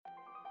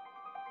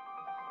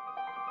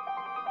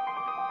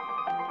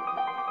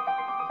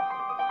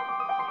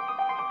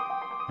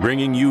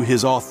bringing you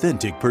his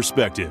authentic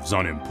perspectives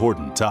on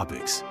important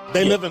topics.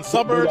 They live in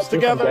suburbs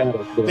together.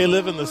 They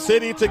live in the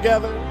city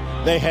together.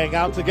 They hang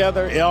out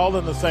together, all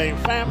in the same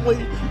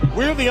family.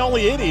 We're the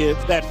only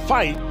idiots that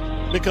fight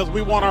because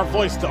we want our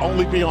voice to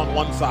only be on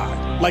one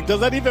side. Like, does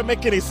that even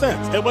make any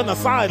sense? And when the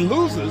side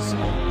loses,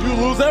 you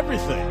lose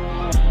everything.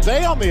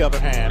 They, on the other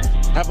hand,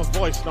 have a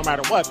voice no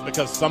matter what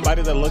because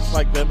somebody that looks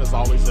like them is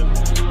always in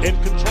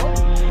control.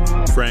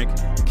 Frank,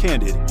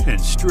 candid,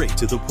 and straight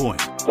to the point.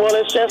 Well,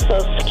 it's just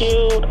a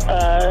skewed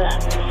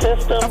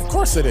system. Of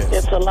course it is.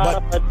 It's a lot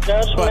of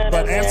adjustment.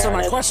 But answer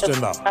my question,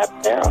 though.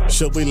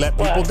 Should we let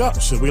people go?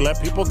 Should we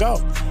let people go?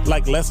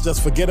 Like, let's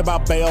just forget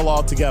about bail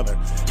altogether.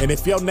 And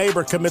if your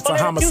neighbor commits a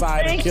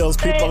homicide and kills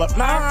people up,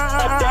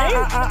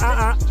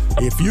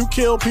 if you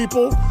kill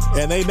people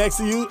and they next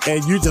to you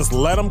and you just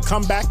let them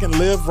come back and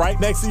live right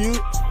next to you,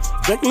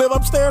 they can live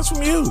upstairs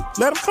from you.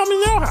 Let them come in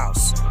your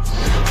house.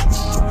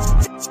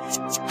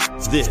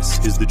 This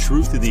is The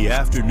Truth in the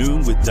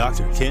Afternoon with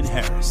Dr. Ken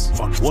Harris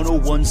on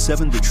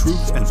 101.7 The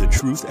Truth and The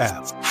Truth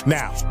app.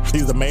 Now,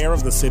 he's the mayor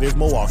of the city of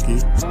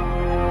Milwaukee.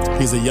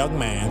 He's a young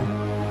man.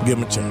 Give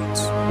him a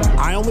chance.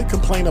 I only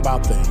complain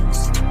about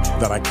things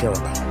that I care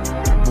about.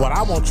 What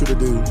I want you to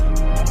do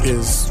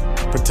is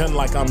pretend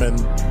like I'm in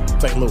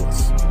St.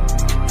 Louis.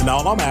 And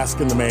all I'm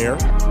asking the mayor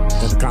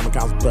and the Common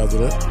Council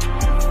president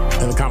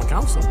and the Common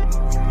Council,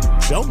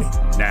 show me.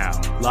 Now,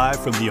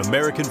 live from the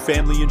American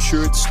Family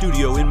Insurance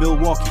Studio in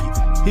Milwaukee,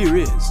 here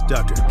is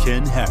Dr.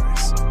 Ken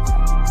Harris.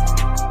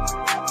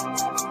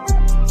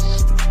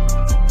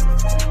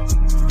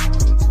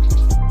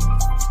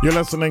 You're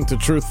listening to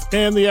Truth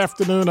in the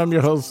Afternoon. I'm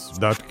your host,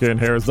 Dr. Ken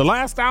Harris. The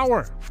last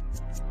hour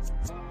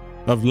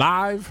of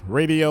live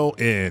radio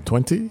in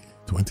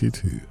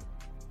 2022.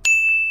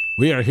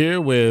 We are here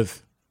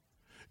with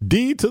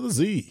D to the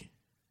Z.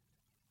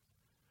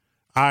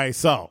 All right,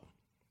 so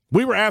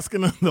we were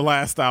asking in the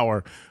last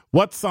hour,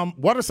 what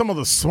are some of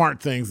the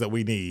smart things that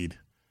we need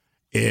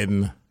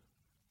in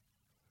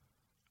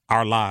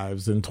our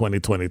lives in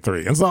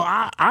 2023? And so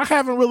I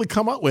haven't really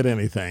come up with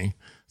anything.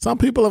 Some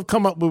people have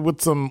come up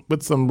with some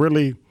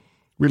really,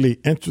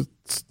 really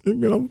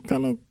interesting,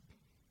 kind of.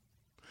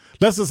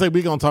 Let's just say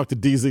we're going to talk to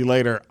DZ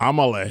later. I'm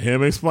going to let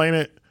him explain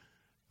it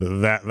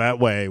that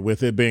way.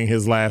 With it being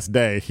his last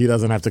day, he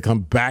doesn't have to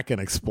come back and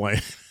explain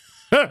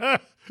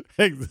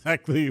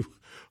exactly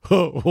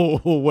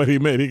what he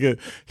meant.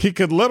 He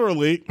could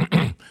literally,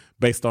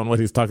 based on what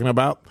he's talking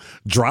about,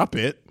 drop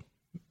it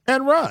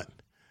and run.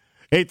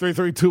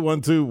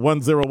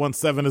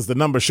 833-212-1017 is the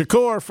number.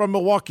 Shakur from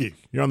Milwaukee.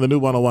 You're on the new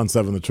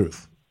 101.7 The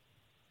Truth.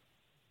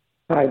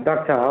 Hi,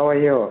 Doctor. How are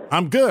you?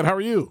 I'm good. How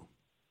are you?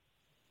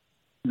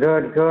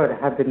 Good.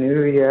 Happy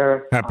New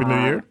Year. Happy New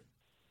Year.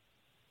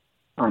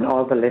 And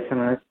all the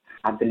listeners,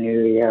 Happy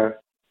New Year.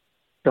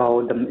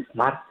 So the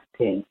smart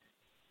things,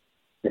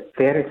 the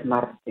very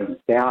smart things.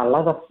 There are a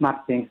lot of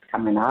smart things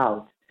coming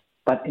out,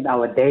 but in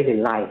our daily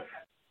life,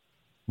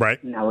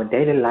 right? In our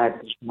daily life,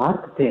 the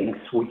smart things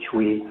which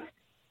we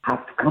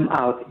have to come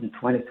out in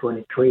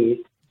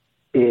 2023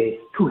 is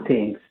two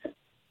things.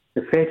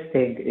 The first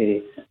thing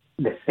is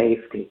the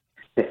safety.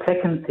 The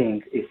second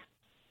thing is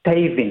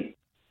saving.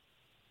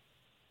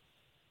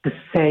 To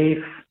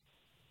save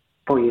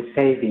for your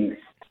savings.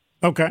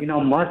 Okay.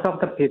 Most of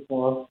the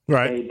people,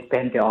 right, they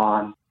depend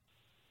on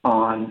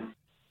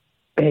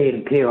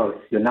paying bills,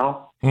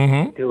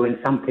 doing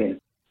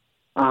something.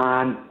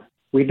 And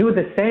we do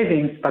the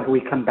savings, but we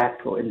come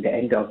back to, in the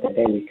end of the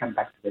day, we come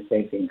back to the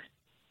savings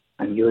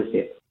and use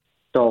it.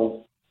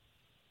 So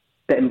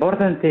the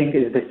important thing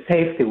is the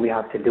safety. We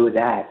have to do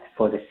that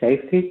for the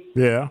safety.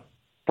 Yeah.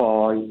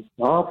 For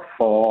yourself,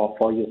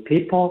 for your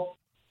people,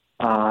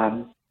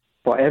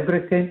 for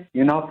everything,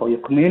 for your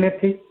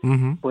community,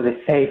 for the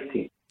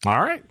safety.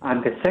 All right.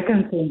 And the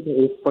second thing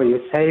is for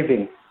your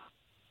savings.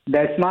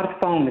 The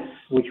smartphones,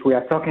 which we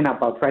are talking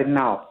about right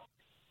now.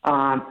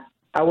 I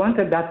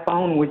wanted that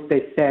phone which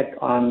they said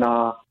on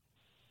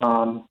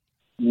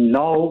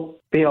no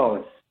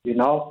bills,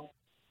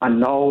 and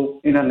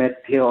no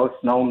internet bills,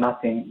 no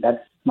nothing.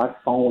 That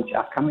smartphone which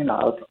are coming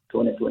out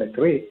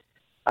 2023.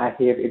 I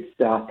hear it's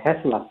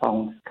Tesla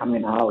phones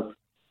coming out.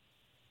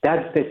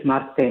 That's the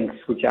smart things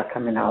which are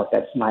coming out.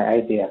 That's my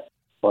idea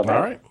for that.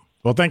 All right.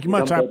 Well, thank you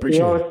much. I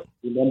appreciate it.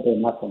 You don't do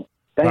nothing.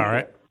 Thank you. All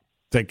right.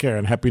 Take care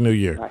and Happy New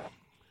Year. Right.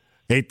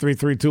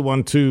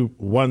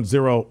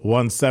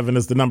 833-212-1017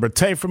 is the number.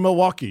 Tay from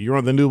Milwaukee. You're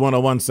on the new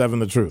 101.7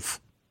 The Truth.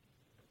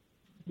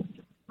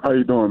 How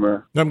you doing,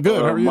 man? I'm good.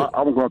 How are you?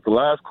 I'm going to the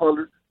last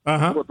caller.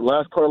 Uh-huh. The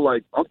last caller,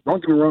 like,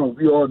 don't get me wrong,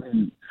 we all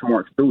need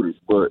smart students,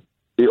 but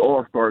it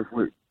all starts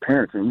with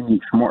parenting. We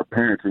need smart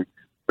parenting,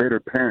 better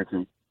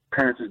parenting,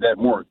 parents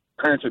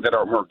that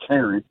are more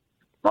caring.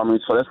 I mean,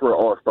 so that's where it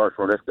all starts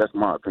from. That's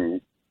my opinion.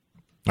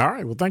 All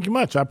right. Well, thank you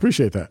much. I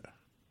appreciate that.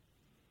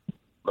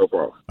 No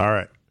problem. All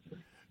right.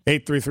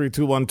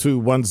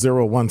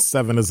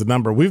 833-212-1017 is the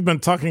number. We've been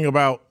talking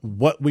about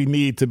what we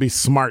need to be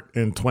smart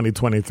in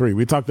 2023.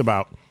 We talked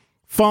about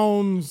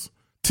phones,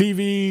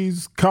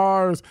 TVs,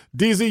 cars.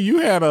 DZ, you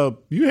had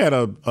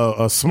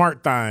a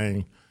smart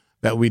thing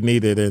that we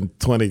needed in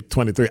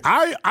 2023.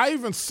 I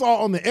even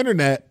saw on the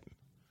internet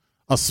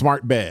a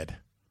smart bed.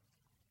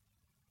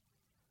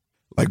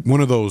 Like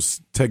one of those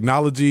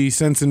technology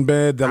sensing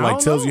bed that like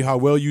tells you how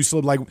well you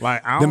sleep, like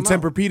them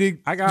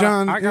Tempur-Pedic. I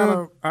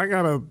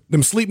got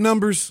them sleep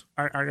numbers.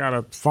 I got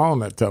a phone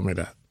that tell me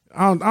that.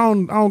 I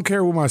don't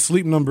care what my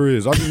sleep number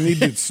is. I just need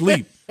to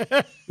sleep.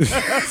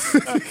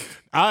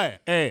 I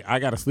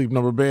got a sleep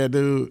number bed,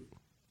 dude.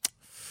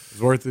 It's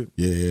worth it.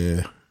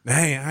 Yeah.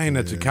 Hey, I ain't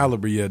at your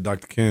caliber yet,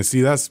 Dr. Ken.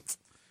 See,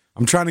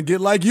 I'm trying to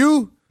get like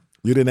you.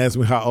 You didn't ask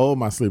me how old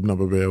my sleep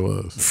number bed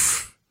was.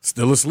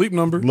 Still a sleep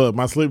number. Look,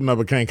 my sleep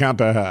number can't count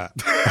that high.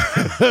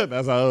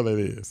 That's how old it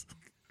is.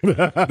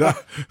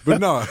 But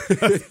no.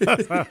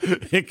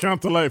 It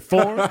counts to like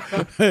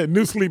 4.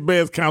 New sleep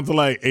beds count to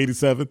like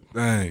 87.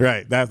 Dang.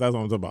 Right. That's what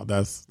I'm talking about.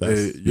 That's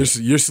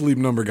your sleep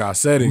number got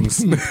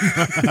settings.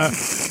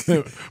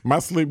 My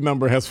sleep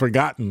number has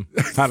forgotten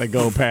how to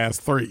go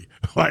past 3.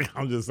 Like,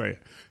 I'm just saying.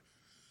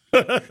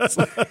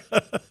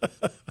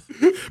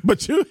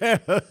 But you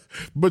had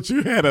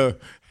a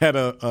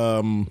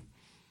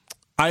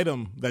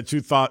item that you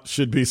thought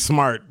should be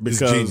smart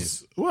because it's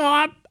genius.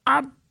 Well,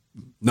 I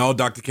no,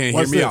 Dr. Ken,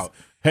 hear me out.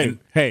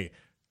 Hey,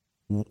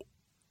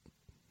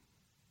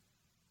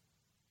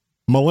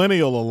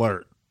 millennial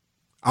alert.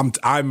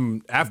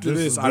 I'm after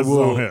this I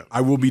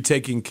will be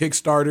taking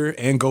Kickstarter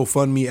and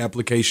GoFundMe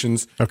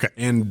applications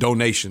and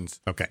donations.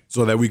 Okay.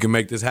 So that we can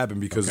make this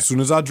happen because as soon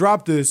as I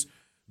drop this,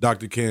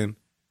 Dr. Ken,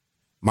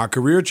 my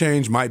career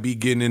change might be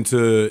getting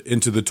into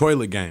the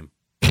toilet game.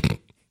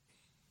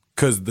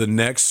 Because the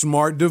next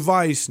smart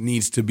device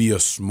needs to be a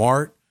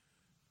smart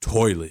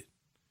toilet.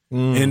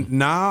 And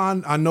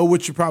now I know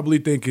what you're probably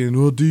thinking.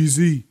 Oh,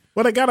 DZ.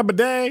 Well, they got a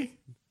bidet.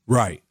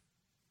 Right.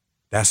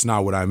 That's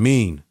not what I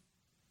mean.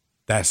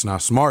 That's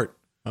not smart.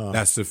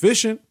 That's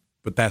sufficient,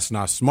 but that's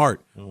not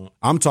smart.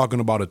 I'm talking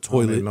about a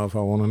toilet. I don't know if I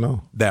want to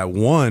know. That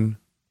one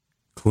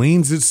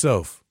cleans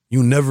itself.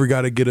 You never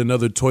got to get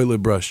another toilet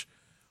brush.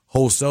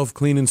 Whole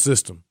self-cleaning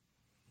system.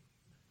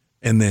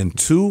 And then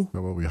 2.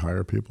 That's what we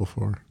hire people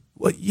for.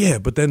 Well, yeah,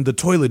 but then the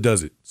toilet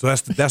does it. So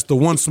that's the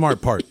one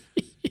smart part.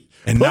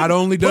 And not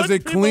only does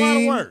it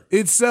clean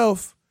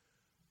itself,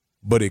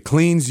 but it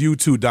cleans you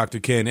too, Dr.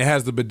 Ken. It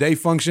has the bidet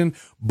function,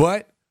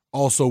 but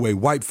also a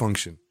wipe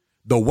function.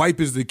 The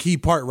wipe is the key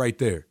part right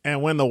there.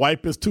 And when the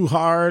wipe is too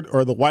hard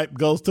or the wipe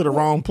goes to the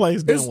wrong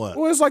place, then what?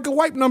 Well, it's like a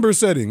wipe number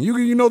setting.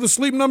 You know the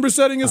sleep number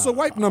setting is a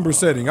wipe number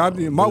setting.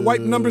 My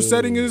wipe number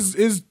setting is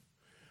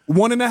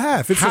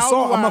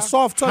 1.5. I'm a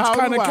soft touch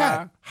kind of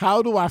cat.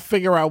 How do I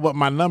figure out what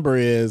my number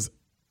is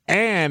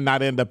and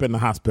not end up in the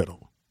hospital?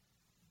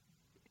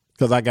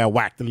 Because I got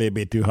whacked a little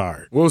bit too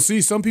hard. Well,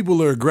 see, some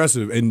people are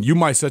aggressive, and you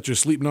might set your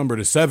sleep number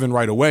to 7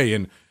 right away,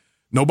 and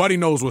nobody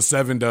knows what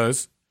 7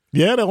 does.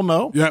 Yeah, they'll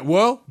know. Yeah,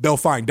 well, they'll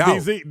find out.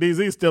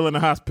 DZ's still in the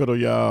hospital,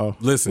 y'all.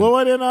 Listen. Well,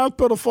 what in the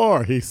hospital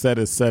for? He set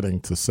his setting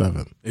to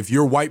 7. If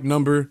your wipe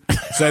number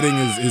setting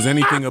is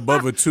anything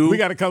above a 2. We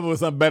got to come up with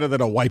something better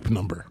than a wipe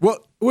number. Well,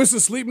 what's the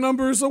sleep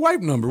number? It's a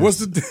wipe number. What's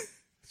the...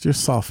 It's your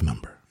soft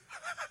number.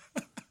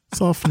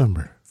 Soft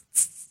number.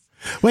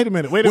 Wait a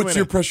minute. What's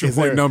your pressure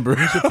point number?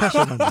 What's your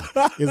pressure number?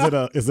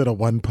 Is it a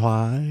 1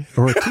 ply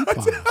or a 2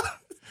 ply?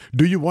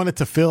 Do you want it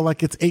to feel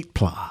like it's 8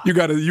 ply? You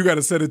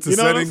gotta set it to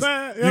settings.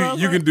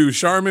 You can do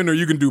Charmin or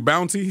you can do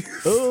Bounty.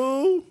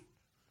 Ooh.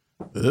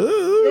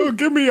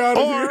 Get me out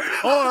of here.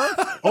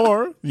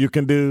 Or you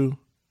can do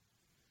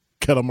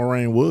Kettle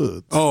Moraine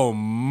Woods. Oh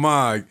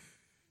my!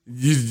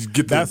 You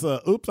get that's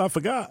a oops. I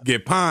forgot.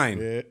 Get pine.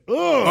 Yeah.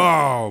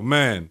 Oh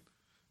man.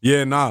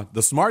 Yeah, nah.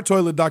 The smart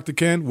toilet, Dr.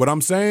 Ken. What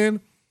I'm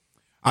saying,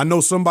 I know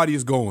somebody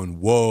is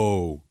going,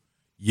 whoa,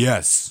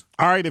 yes.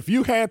 All right, if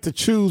you had to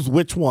choose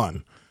which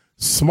one,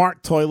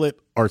 smart toilet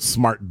or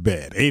smart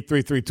bed,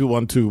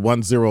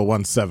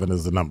 833-212-1017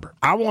 is the number.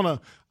 I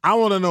wanna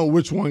know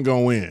which one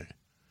go in,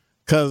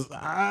 cause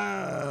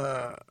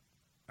I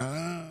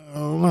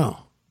don't know.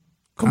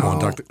 Come on,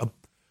 doctor.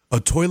 A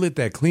toilet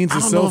that cleans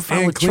itself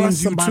and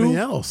cleans you too.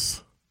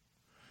 Else.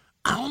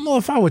 I don't know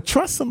if I would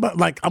trust somebody.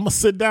 Like, I'm gonna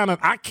sit down and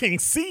I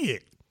can't see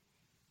it.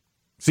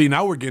 See,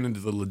 now we're getting into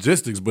the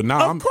logistics, but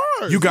now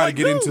you got to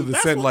get into the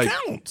set. Like,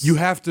 counts. You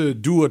have to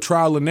do a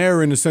trial and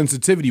error in the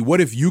sensitivity.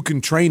 What if you can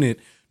train it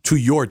to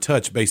your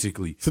touch,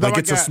 basically? So like,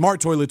 it's a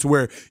smart toilet to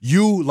where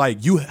you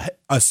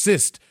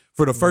assist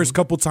for the first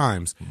couple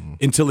times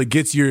until it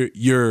gets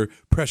your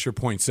pressure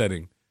point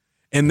setting.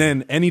 And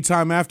then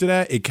anytime after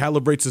that, it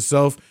calibrates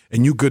itself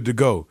and you good to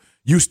go.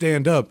 You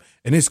stand up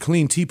and it's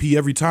clean TP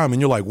every time.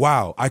 And you're like,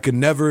 wow, I could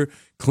never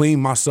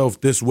clean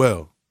myself this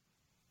well.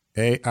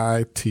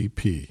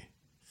 AITP.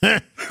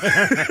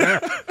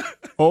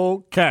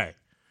 Okay.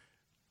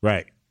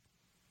 Right.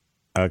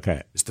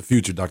 Okay. It's the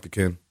future, Dr.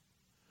 Ken.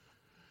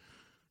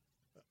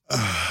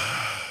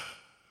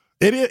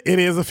 It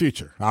is a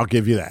future. I'll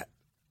give you that.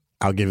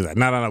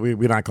 No.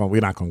 We're not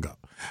gonna go.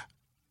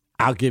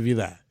 I'll give you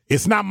that.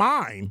 It's not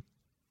mine.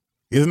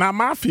 It's not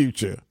my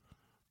future,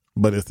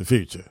 but it's the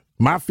future.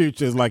 My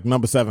future is like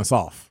number 7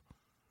 soft.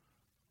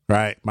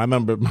 Right? My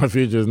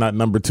future is not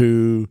number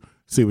 2.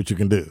 See what you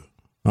can do.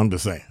 I'm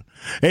just saying.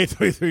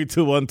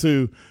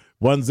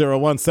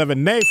 833-212-1017.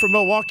 Nay from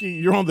Milwaukee,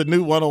 you're on the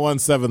new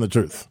 1017 The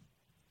Truth.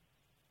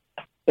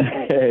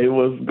 Hey,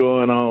 what's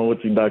going on with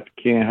you, Dr.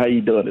 Ken? How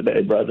you doing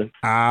today, brother?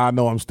 I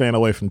know I'm staying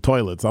away from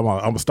toilets. I'm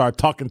gonna start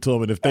talking to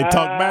them, and if they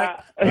talk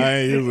back, I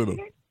ain't using them.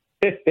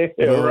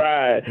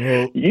 Right.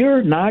 Well,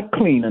 you're not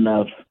clean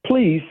enough.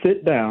 Please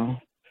sit down.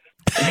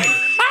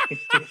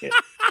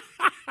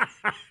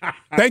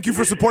 Thank you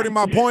for supporting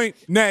my point,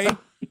 Nay.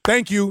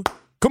 Thank you.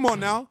 Come on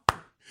now.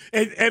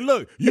 And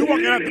look, you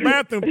walking out the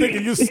bathroom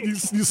thinking you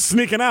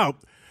sneaking out.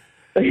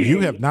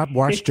 You have not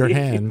washed your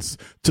hands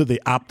to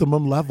the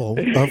optimum level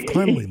of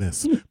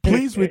cleanliness.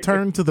 Please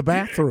return to the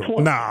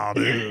bathroom. No,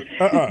 dude.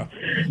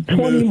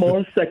 20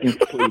 more seconds,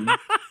 please.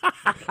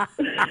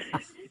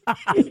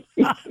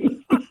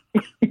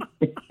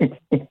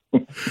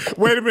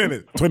 Wait a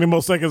minute. 20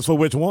 more seconds for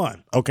which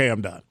one? Okay,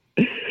 I'm done.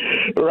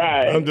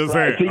 Right. I'm just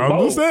right. saying. I'm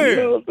just saying. You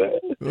know what I'm saying?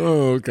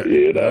 Oh, okay.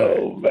 You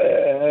know,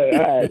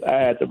 man, I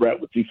had to rap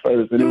with you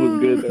first, and it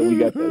was good that we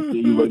got that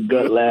shit. You a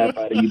gut laugh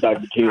out of you,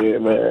 Dr.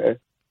 Ken, man.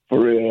 For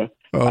real.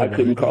 Oh, I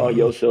couldn't call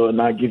your show and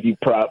not give you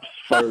props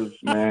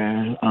first,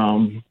 man.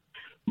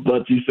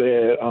 But you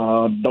said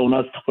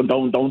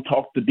don't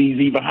talk to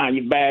DZ behind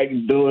your back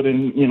and do it,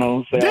 and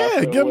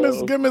say give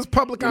him his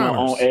public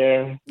honors on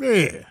air.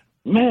 Yeah,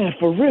 man,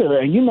 for real.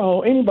 And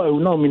anybody who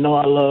know me know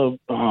I love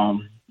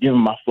giving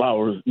my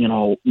flowers.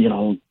 Man,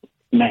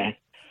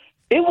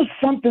 it was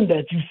something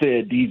that you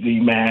said,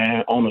 DZ,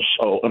 man, on the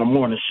show, on a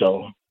morning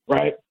show,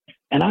 right?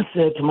 And I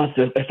said to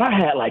myself, if I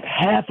had like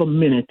half a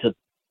minute to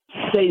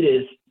say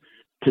this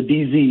to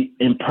DZ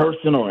in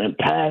person or in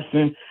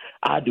passing,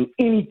 I'd do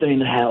anything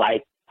to have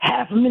like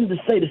half a minute to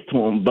say this to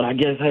him. But I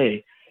guess,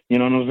 hey, you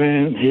know what I'm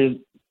saying? His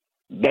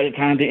better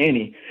time than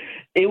any.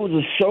 It was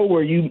a show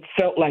where you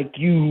felt like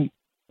you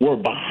were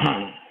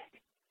behind.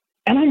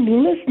 And I'm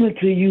listening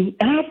to you,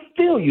 and I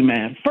feel you,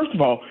 man. First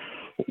of all,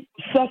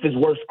 self is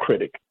worst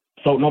critic.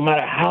 So no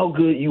matter how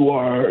good you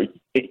are,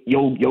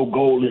 your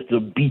goal is to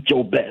beat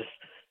your best.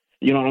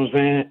 You know what I'm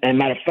saying? And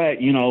matter of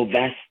fact,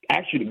 that's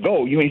actually the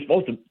goal. You ain't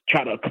supposed to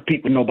try to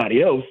compete with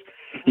nobody else.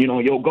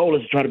 Your goal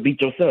is to try to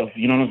beat yourself.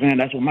 You know what I'm saying?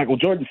 That's what Michael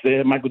Jordan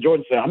said. Michael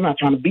Jordan said, I'm not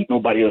trying to beat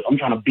nobody else. I'm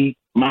trying to beat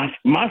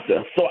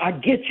myself. So I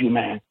get you,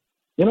 man.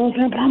 You know what I'm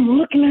saying? But I'm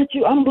looking at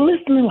you. I'm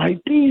listening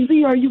like,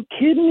 DZ, are you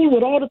kidding me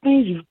with all the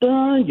things you've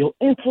done, your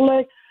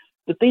intellect,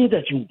 the things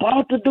that you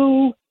about to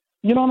do?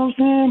 You know what I'm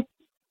saying?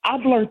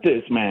 I've learned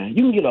this, man.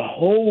 You can get a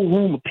whole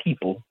room of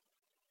people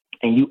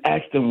and you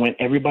ask them when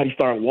everybody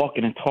started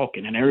walking and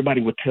talking, and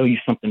everybody would tell you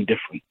something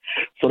different.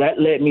 So that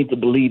led me to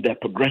believe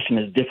that progression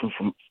is different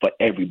for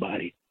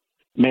everybody.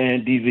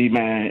 Man, DZ,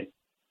 man,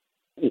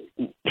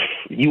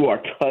 you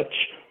are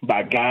touched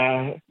by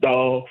God,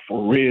 dog,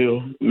 for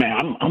real.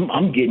 Man,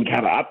 I'm getting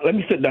kind of. Let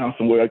me sit down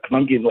somewhere because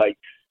I'm getting like,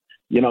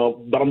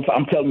 But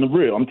I'm telling the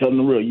real. I'm telling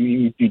the real.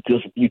 You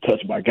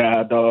touched by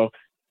God, dog,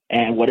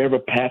 and whatever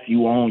path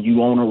you on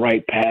the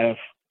right path.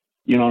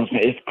 You know what I'm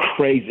saying? It's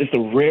crazy. It's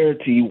a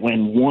rarity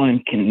when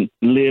one can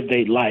live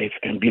their life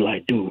and be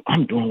like, dude,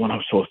 I'm doing what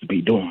I'm supposed to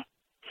be doing.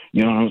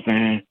 You know what I'm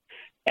saying?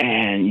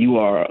 And you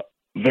are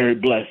very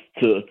blessed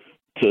to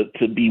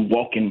be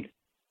walking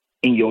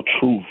in your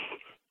truth.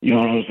 You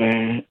know what I'm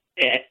saying?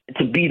 And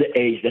to be the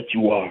age that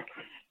you are.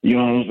 You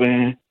know what I'm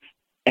saying?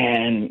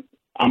 And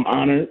I'm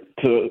honored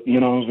to,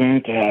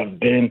 to have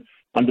been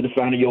under the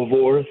sound of your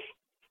voice.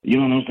 You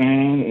know what I'm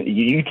saying?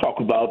 You talk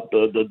about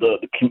the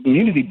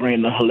community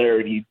bringing the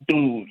hilarity.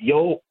 Dude,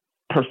 your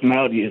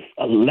personality is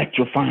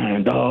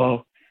electrifying,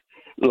 dog.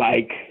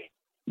 Like,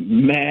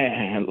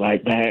 man,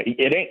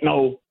 it ain't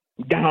no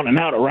down and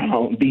out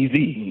around DZ.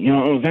 You know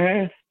what I'm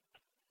saying?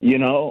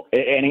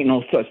 It ain't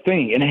no such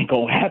thing. It ain't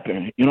gonna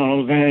happen. You know what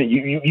I'm saying?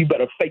 You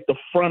better fake the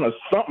front or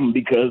something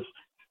because,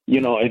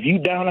 if you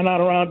down and out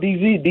around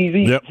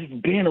DZ, yep.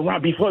 Just being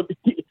around before,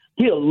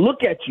 he'll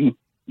look at you.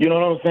 You know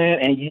what I'm saying?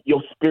 And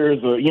your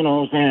spirits are,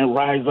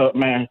 rise up,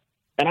 man.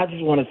 And I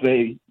just want to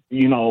say,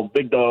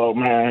 big dog,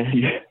 man,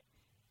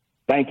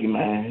 thank you,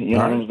 man. You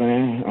know what I'm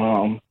saying?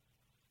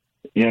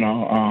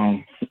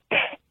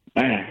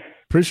 Man.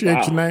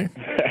 Appreciate you, man.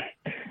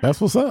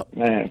 That's what's up.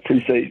 Man, I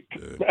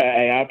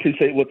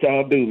appreciate what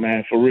y'all do,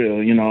 man, for real,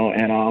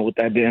 And with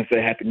that being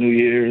said, Happy New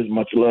Year's,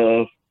 much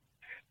love.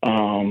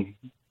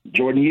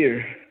 Jordan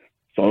year.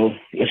 So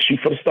let's shoot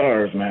for the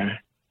stars, man.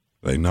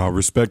 Hey, no,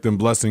 respect and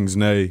blessings,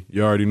 Nay.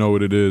 You already know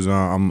what it is.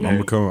 I'm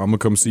gonna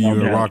come see you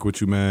and rock with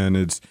you, man.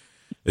 It's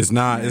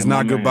not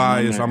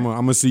goodbye. I'm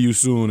gonna see you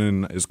soon.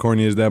 And as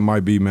corny as that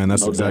might be, man,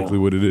 that's exactly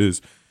what it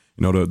is.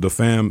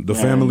 The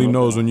family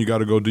knows when you got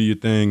to go do your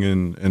thing,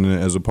 and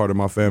as a part of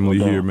my family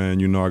here, man,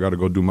 I got to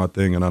go do my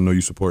thing, and I know you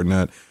supporting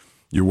that.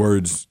 Your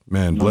words,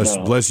 man,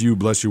 bless you,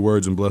 bless your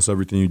words, and bless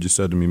everything you just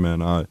said to me,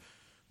 man.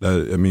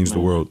 It means the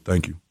world.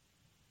 Thank you.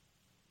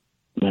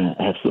 Man,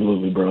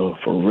 absolutely, bro.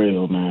 For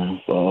real,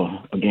 man. So,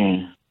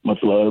 again, much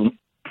love.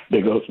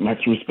 Big ups,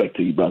 max respect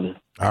to you, brother.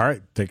 All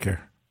right. Take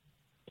care.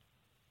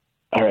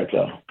 All right,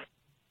 y'all.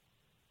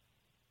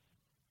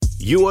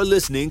 You are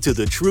listening to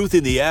The Truth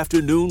in the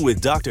Afternoon with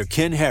Dr.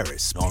 Ken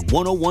Harris on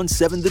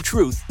 1017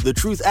 The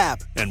Truth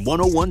app, and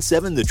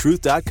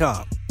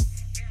 1017thetruth.com.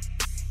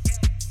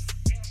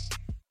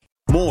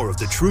 More of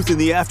The Truth in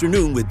the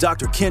Afternoon with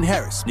Dr. Ken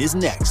Harris is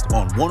next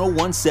on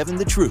 1017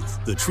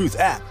 The Truth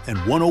app, and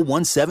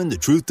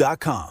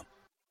 1017thetruth.com.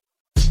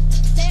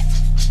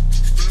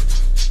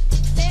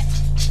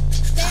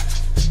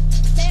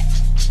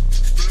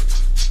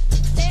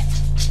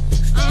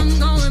 I'm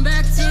going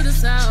back to the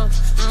South.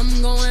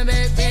 I'm going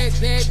back,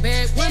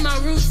 where my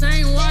roots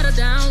ain't watered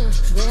down.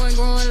 Growing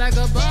like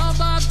a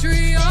baobab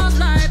tree of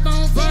life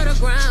on fertile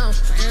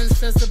ground. My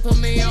ancestors put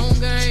me on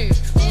game,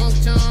 on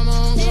charm,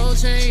 on gold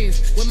chains,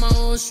 with my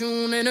old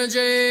shoe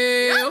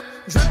energy.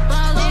 Drip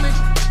all on me.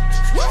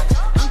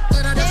 I'm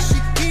good at that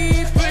shit,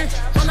 keep it.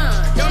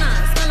 Hola, you're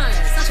not smell like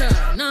such a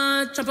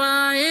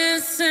non-chopper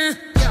instant.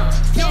 Yeah,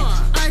 pure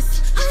ice,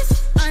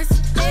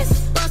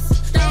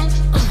 bust down,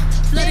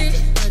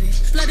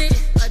 flood it,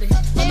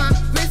 on my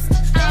wrist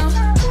out.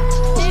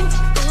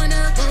 Going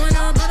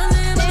up,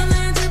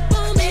 motherland, drip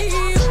on me.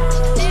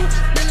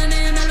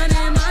 Melanin,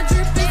 my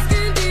drip is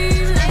skin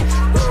deep like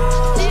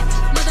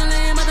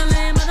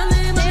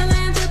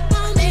motherland, drip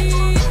on me.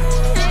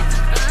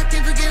 I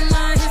can't forget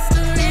my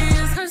history,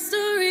 it's her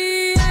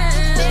story.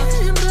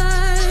 Yeah.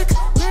 Black,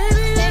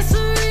 maybe that's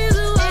the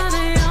reason why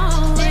they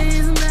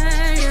always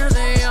mad. Yeah,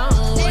 they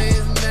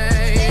always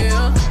mad.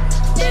 Yeah.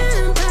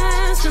 Been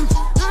past them,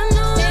 I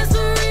know that's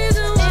the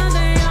reason why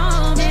they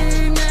all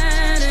be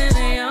mad, and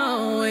they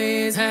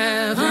always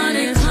have.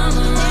 Honey, come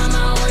around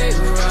my way,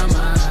 around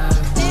my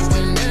eyes.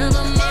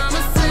 Whenever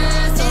mama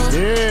says so.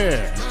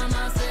 Yeah.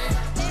 Mama said.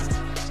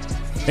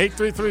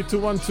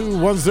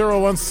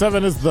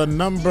 833-212-1017 is the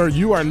number.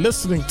 You are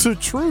listening to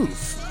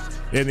Truth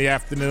in the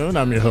Afternoon.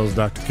 I'm your host,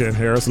 Dr. Ken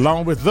Harris,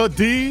 along with the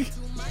D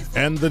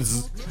and the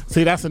Z.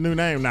 See, that's a new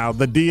name now,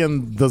 the D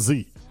and the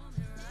Z.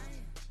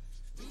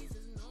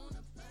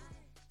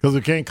 Because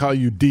we can't call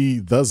you D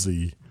the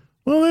Z.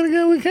 Well, then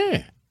again, we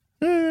can.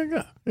 There you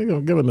go. They're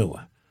going to give a new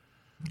one.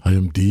 I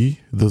am D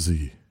the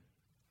Z.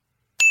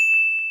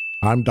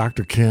 I'm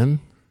Dr.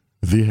 Ken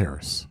V.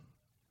 Harris.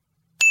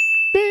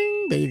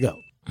 Ding. There you go.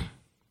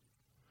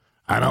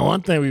 I know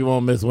one thing we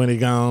won't miss when he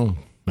gone.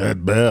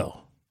 That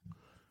bell.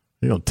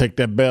 You going to take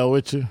that bell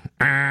with you?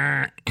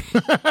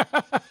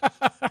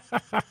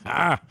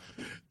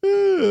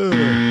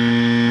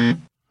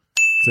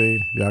 See,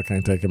 y'all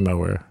can't take him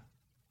nowhere.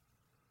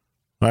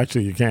 Well,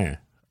 actually, you can.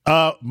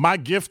 My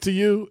gift to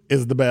you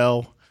is the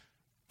bell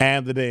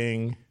and the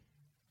ding.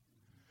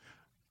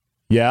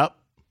 Yep.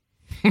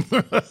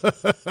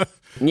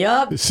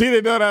 Yep. She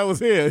didn't know that was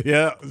here.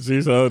 Yeah,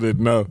 she sure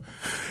didn't know.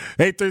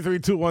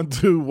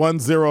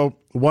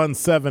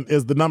 833-212-1017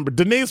 is the number.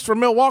 Denise from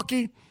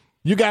Milwaukee,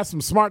 you got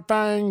some smart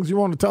things you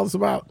want to tell us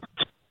about?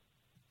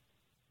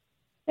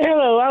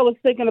 Hello, I was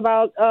thinking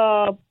about,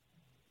 I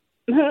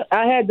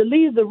had to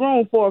leave the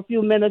room for a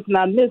few minutes and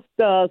I missed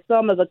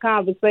some of the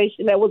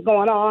conversation that was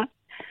going on.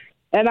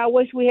 And I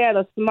wish we had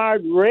a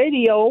smart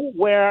radio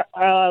where,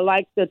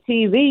 like the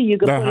TV, you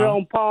could put it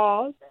on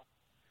pause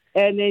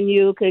and then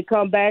you could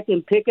come back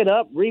and pick it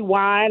up,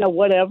 rewind or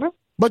whatever.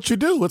 But you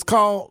do. It's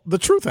called the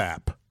Truth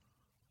app.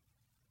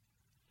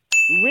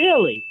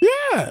 Really?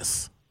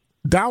 Yes.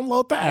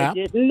 Download the app. I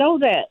didn't know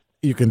that.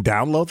 You can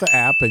download the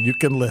app and you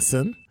can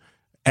listen.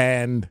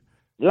 And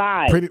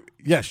live.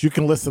 Yes, you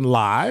can listen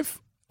live,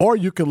 or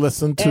you can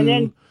listen to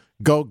then,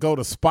 go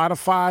to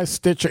Spotify,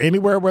 Stitcher,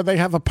 anywhere where they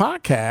have a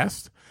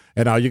podcast.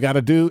 And all you got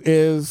to do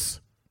is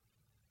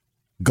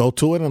go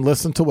to it and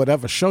listen to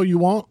whatever show you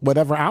want,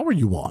 whatever hour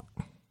you want.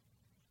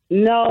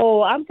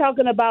 No, I'm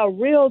talking about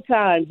real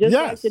time, just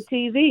like the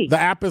TV. The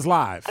app is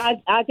live. I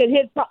could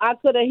have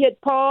hit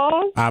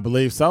pause. I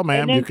believe so,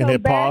 ma'am. You can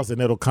hit pause and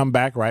it'll come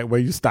back right where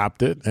you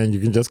stopped it, and you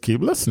can just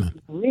keep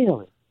listening.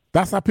 Really?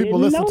 That's how people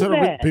listen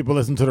to people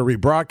listen to the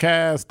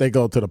rebroadcast. They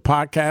go to the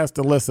podcast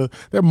and listen.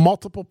 There are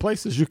multiple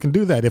places you can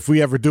do that. If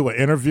we ever do an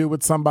interview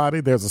with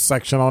somebody, there's a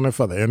section on it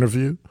for the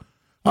interview.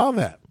 All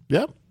that.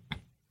 Yep.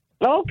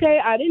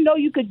 Okay, I didn't know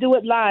you could do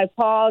it live.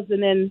 Pause,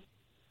 and then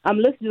I'm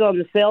listening on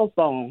the cell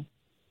phone,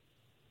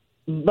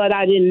 but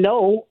I didn't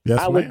know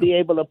I would be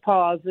able to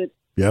pause it.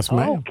 Yes,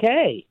 ma'am.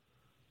 Okay.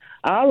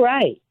 All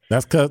right.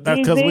 That's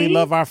because we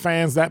love our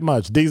fans that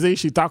much. DZ,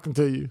 she talking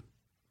to you.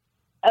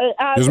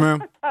 Yes,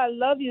 ma'am. I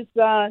love you,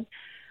 son.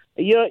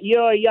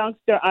 You're a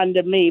youngster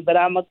under me, but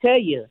I'm going to tell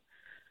you,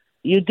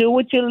 you do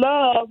what you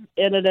love,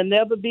 and it'll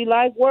never be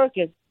like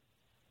working.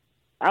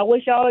 I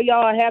wish all of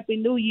y'all a happy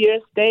new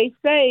year. Stay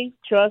safe.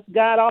 Trust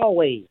God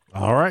always.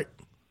 All right.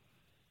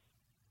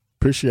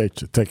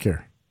 Appreciate you. Take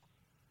care.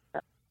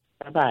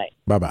 Bye-bye.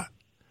 Bye-bye.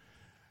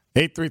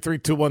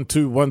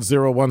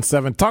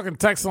 833-212-1017. Talking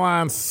text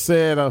line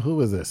said,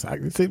 who is this? I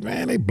can see,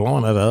 man, they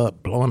blowing it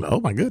up. Oh,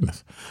 my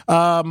goodness.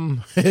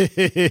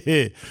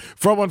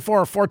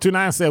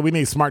 414-429 said we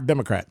need smart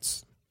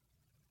Democrats.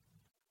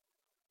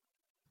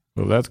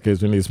 Well, that's the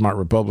case. We need smart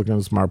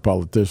Republicans, smart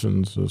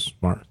politicians,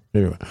 smart.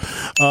 Anyway.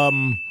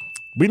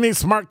 We need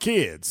smart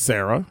kids,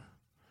 Sarah.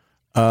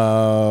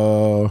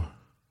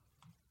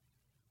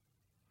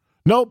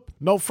 Nope,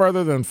 no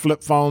further than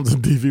flip phones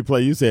and DV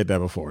play. You said that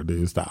before,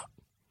 dude. Stop.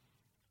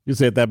 You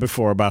said that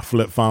before about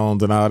flip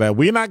phones and all that.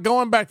 We're not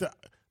going back to,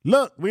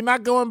 look, we're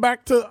not going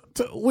back to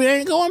we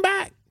ain't going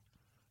back.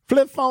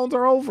 Flip phones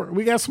are over.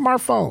 We got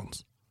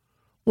smartphones.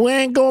 We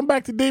ain't going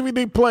back to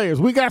DVD players.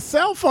 We got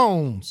cell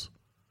phones.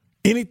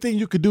 Anything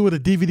you could do with a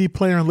DVD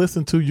player and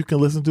listen to, you can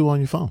listen to on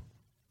your phone.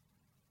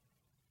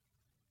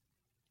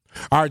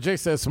 RJ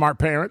says smart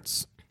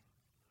parents.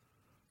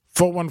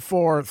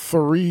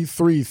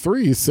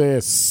 414-333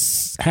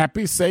 says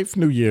happy, safe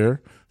New Year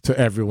to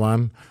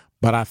everyone,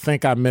 but I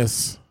think I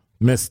missed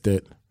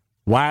it.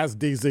 Why is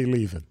DZ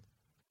leaving?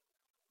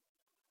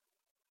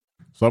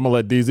 So I'm going to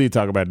let DZ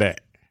talk about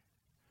that.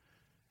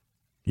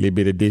 A little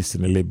bit of this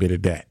and a little bit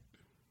of that.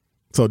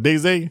 So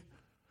DZ,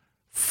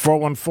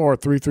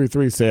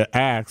 414-333 said,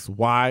 asks,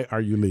 why are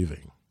you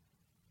leaving?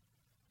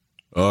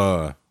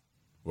 Well,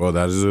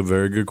 that is a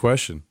very good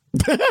question.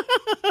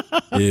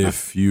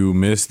 If you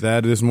missed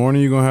that this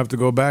morning, you're going to have to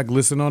go back,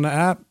 listen on the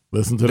app.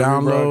 Listen to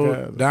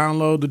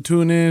download the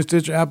TuneIn,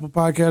 Stitcher, Apple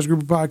Podcast,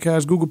 Google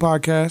Podcast, Google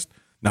Podcast.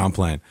 No, I'm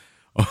playing.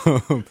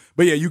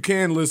 But yeah, you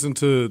can listen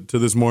to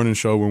this morning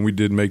show when we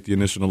did make the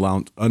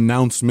initial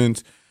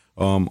announcement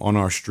on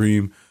our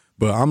stream.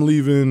 But I'm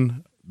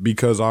leaving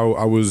because I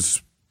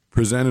was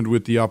presented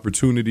with the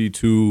opportunity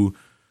to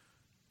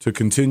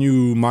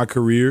continue my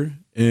career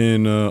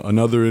in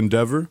another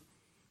endeavor.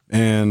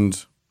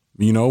 And,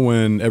 you know,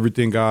 when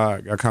everything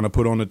got kind of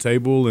put on the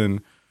table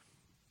and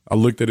I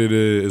looked at it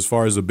as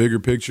far as a bigger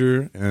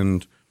picture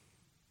and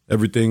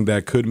everything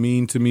that could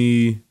mean to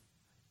me,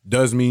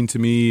 does mean to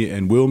me,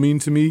 and will mean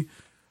to me,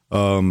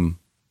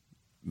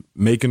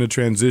 making a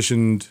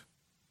transition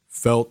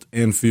felt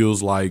and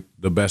feels like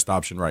the best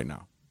option right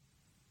now.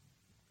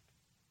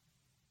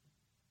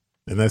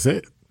 And that's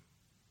it.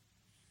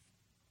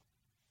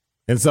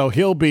 And so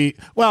he'll be,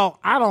 well,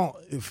 I don't,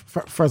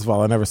 first of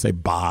all, I never say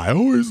bye.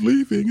 Oh, he's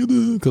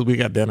leaving because we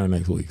got dinner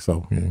next week.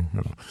 So, yeah,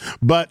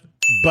 but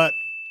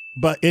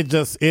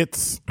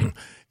it's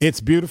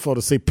beautiful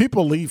to see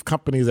people leave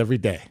companies every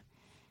day.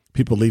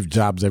 People leave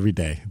jobs every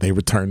day. They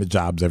return to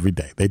jobs every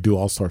day. They do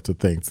all sorts of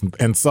things.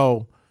 And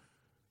so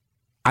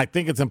I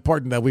think it's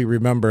important that we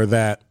remember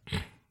that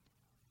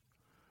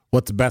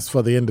what's best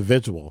for the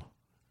individual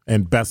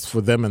and best for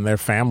them and their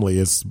family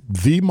is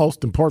the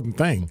most important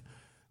thing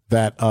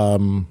that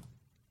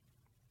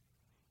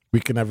we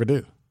can ever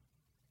do.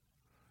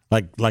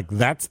 Like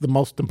that's the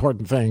most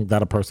important thing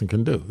that a person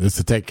can do is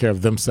to take care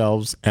of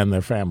themselves and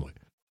their family.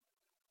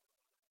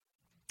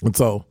 And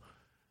so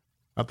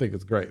I think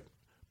it's great.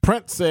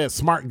 Prince says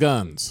smart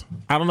guns.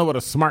 I don't know what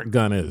a smart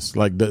gun is.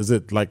 Like, does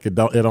it like it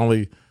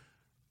only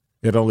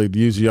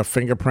uses your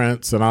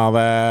fingerprints and all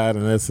that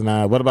and this and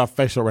that? What about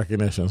facial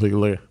recognition? So you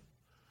can look.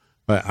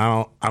 But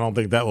I don't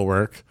think that will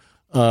work.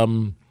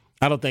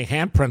 I don't think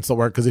handprints will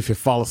work because if you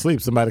fall asleep,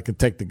 somebody can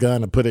take the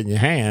gun and put it in your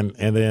hand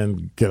and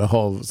then get a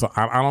hold. So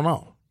I don't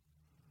know.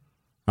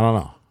 I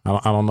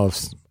don't know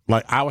if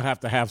I would have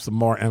to have some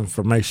more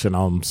information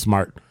on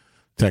smart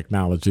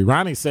technology.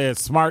 Ronnie says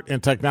smart in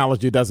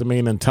technology doesn't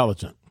mean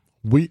intelligent.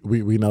 We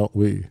know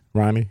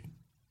Ronnie.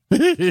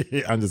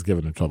 I'm just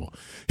giving him trouble.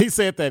 He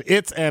said that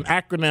it's an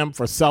acronym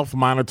for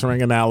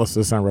self-monitoring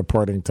analysis and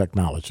reporting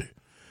technology.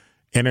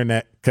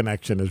 Internet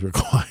connection is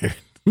required.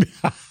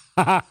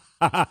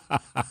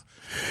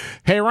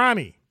 Hey,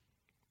 Ronnie.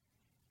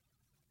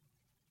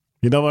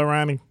 You know what,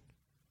 Ronnie?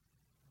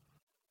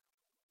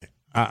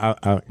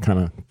 I kind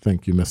of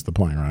think you missed the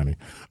point, Ronnie.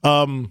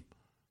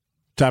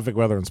 Traffic,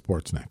 weather, and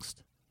sports next.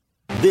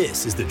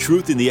 This is The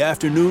Truth in the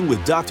Afternoon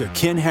with Dr.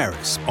 Ken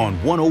Harris on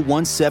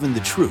 1017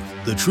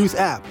 The Truth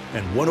app,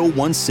 and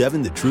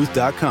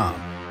 1017thetruth.com.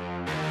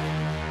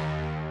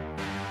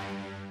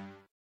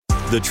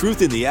 The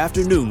Truth in the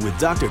Afternoon with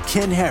Dr.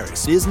 Ken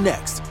Harris is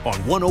next on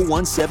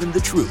 1017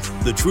 The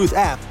Truth, The Truth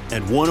app,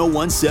 and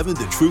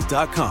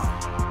 1017thetruth.com.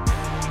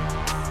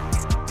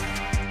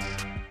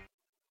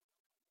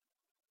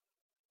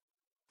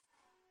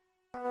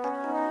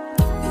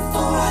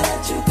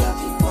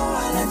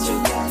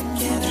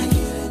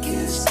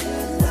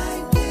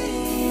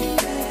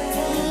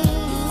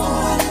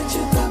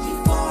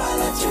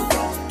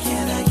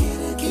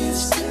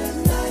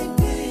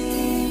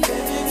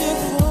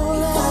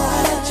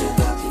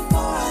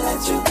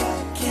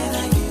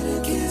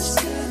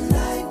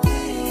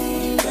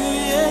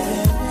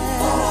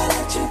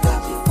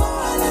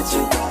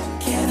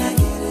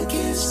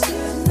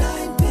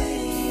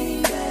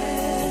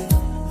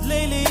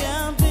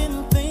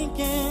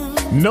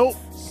 Nope.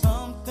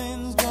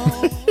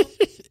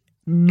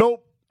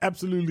 Nope.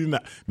 Absolutely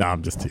not. No,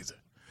 I'm just teasing.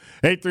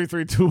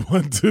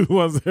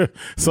 833-21210.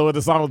 So when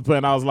the song was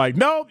playing, I was like,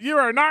 nope, you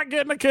are not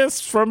getting a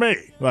kiss from me.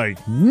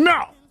 Like,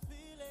 no.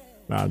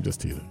 No, I'm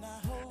just teasing.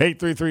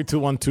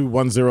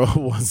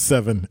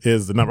 833-212-1017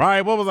 is the number. All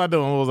right, what was I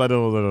doing?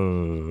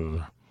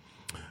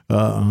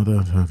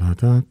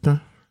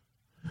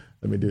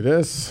 Let me do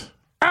this.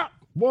 Ah,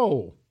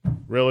 whoa.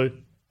 Really?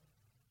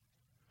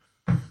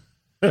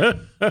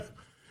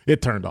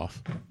 It turned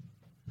off.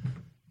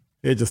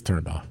 It just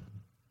turned off.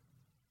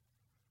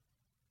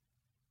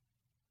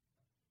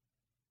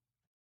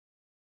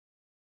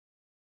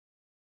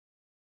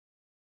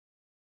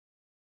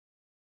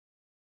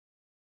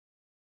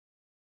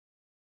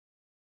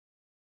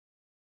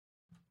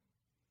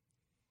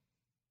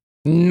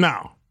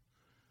 No.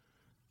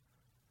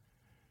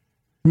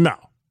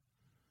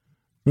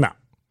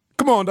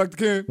 Come on, Dr.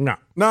 Ken. No.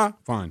 Nah,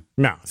 fine.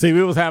 No. See,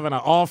 we was having an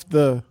off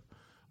the.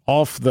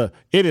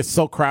 It is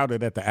so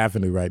crowded at the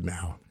Avenue right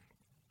now.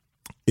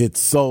 It's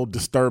so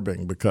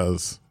disturbing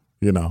because,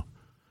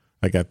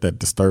 I got that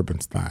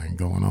disturbance thing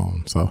going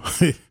on. So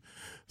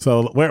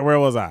where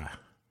was I?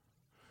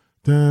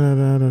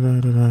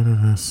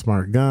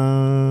 Smart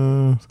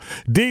guns.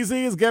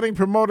 DZ is getting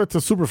promoted to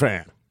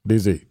superfan.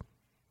 DZ.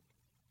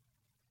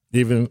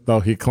 Even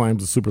though he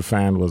claims the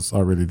superfan was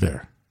already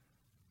there.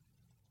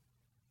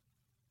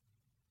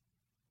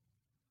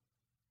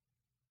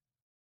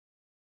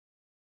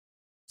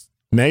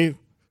 Nate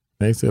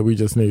said we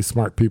just need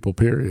smart people,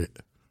 period.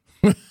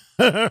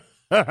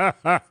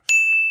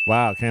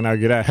 Wow, can't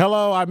argue that.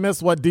 Hello, I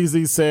missed what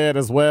DZ said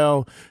as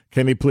well.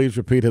 Can he please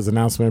repeat his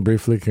announcement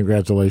briefly?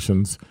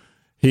 Congratulations.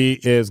 He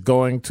is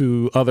going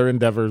to other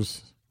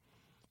endeavors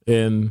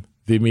in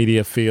the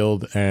media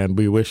field, and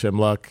we wish him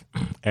luck.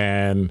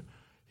 And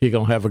he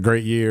going to have a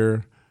great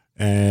year,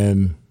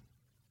 and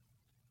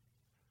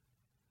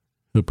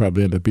he'll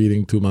probably end up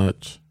eating too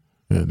much,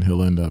 and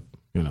he'll end up,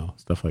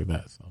 stuff like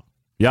that. So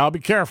y'all be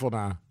careful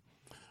now.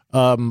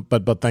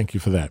 But thank you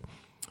for that.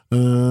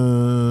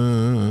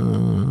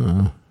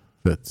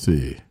 Let's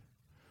see.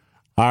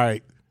 All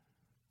right.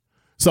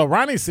 So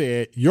Ronnie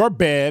said, your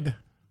bed,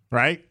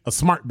 right? A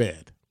smart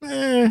bed.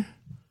 A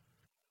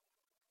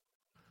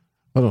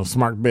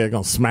smart bed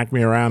gonna smack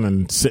me around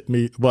and sit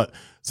me. What?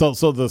 So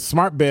the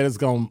smart bed is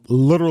gonna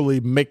literally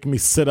make me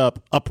sit up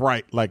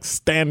upright, like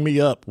stand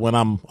me up when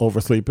I'm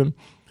oversleeping.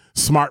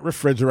 Smart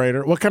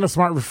refrigerator. What kind of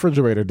smart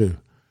refrigerator do?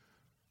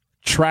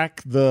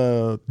 Track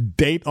the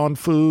date on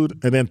food,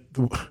 and then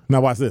now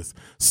watch this.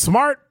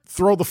 Smart,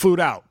 throw the food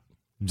out,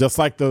 just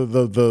like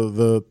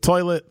the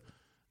toilet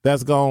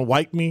that's gonna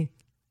wipe me,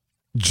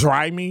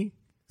 dry me.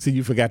 See,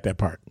 you forgot that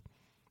part.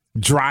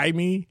 Dry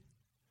me,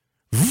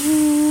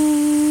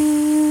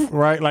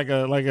 right? Like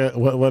a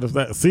what is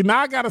that? See,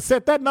 now I gotta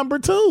set that number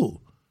too.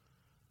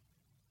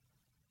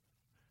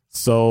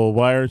 So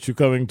why aren't you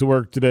coming to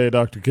work today,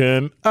 Dr.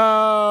 Ken?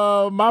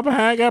 My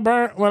behind got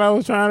burnt when I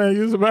was trying to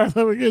use the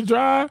bathroom to get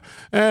dry,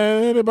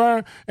 and it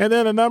burned. And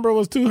then the number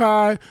was too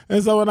high,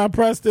 and so when I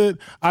pressed it,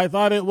 I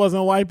thought it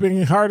wasn't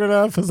wiping hard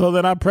enough, and so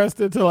then I pressed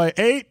it to like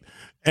 8,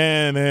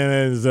 and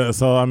then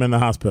so I'm in the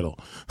hospital.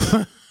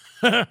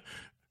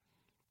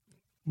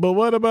 But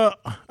what about?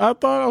 I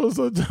thought I was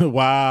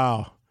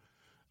wow.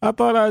 I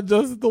thought I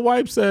adjusted the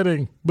wipe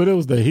setting, but it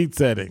was the heat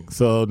setting.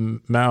 So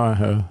now I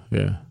have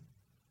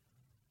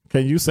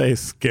Can you say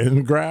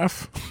skin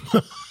graft?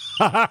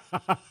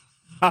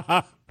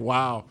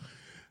 Wow.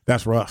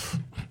 That's rough.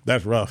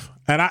 That's rough.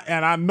 And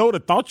I know the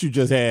thought you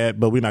just had,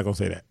 but we're not gonna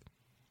say that.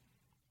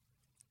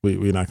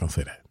 We're not gonna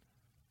say that.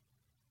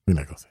 We're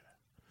not gonna say that.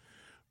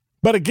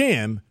 But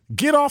again,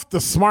 get off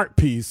the smart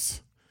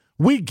piece.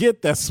 We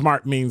get that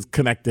smart means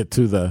connected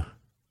to the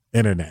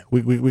internet.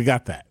 We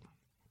got that.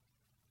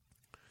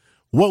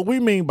 What we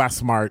mean by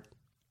smart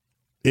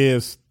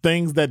is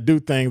things that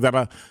do things that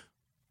are.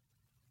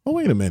 Oh,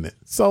 wait a minute.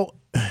 So,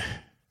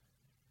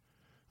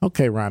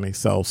 okay, Ronnie.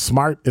 So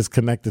smart is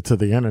connected to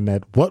the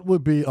internet. What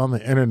would be on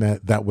the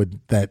internet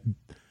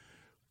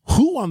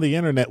who on the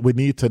internet would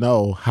need to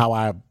know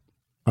how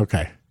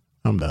okay,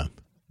 I'm done.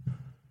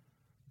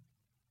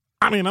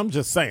 I mean, I'm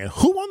just saying,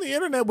 who on the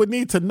internet would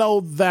need to know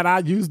that I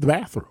used the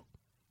bathroom?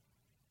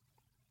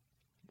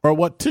 Or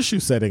what tissue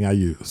setting I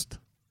used?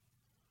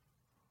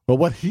 Or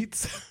what heat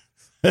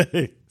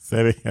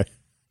setting?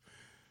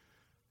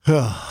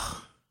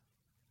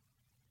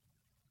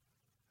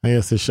 I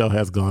guess this show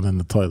has gone in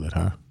the toilet,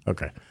 huh?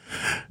 Okay.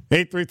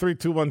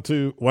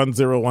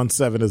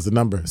 833-212-1017 is the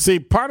number. See,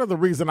 part of the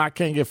reason I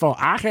can't get phone,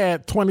 I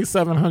had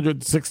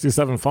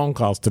 2,767 phone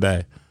calls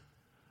today.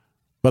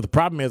 But the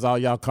problem is all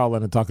y'all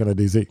calling and talking to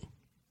DZ.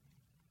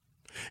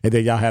 And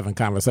then y'all having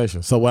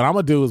conversations. So what I'm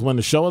going to do is when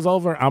the show is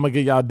over, I'm going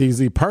to get y'all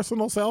DZ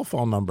personal cell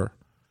phone number.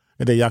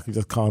 And then y'all can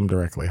just call him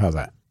directly. How's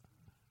that?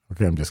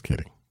 Okay, I'm just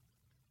kidding.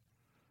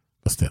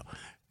 But still.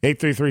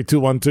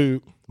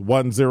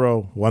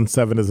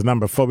 833-212-1017 is the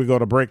number. Before we go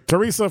to break,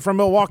 Teresa from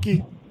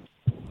Milwaukee,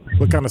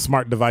 what kind of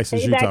smart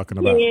devices you talking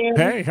about?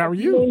 Hey, how are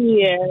you? New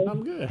Year.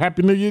 I'm good.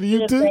 Happy New Year to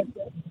you too.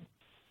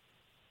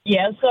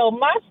 Yeah, so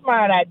my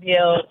smart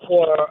idea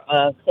for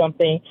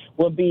something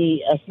would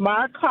be a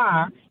smart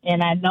car,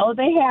 and I know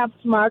they have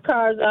smart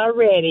cars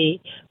already,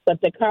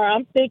 but the car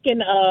I'm thinking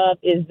of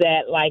is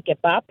that, like, if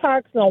I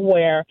park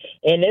somewhere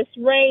and it's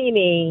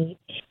raining,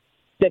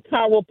 the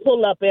car will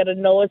pull up, it'll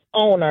know its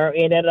owner,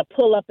 and it'll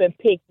pull up and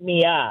pick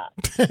me up.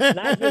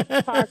 Not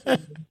just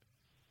parking.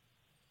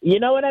 You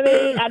know what I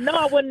mean? I know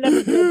I wouldn't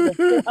never be able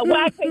to afford.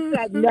 Well, I think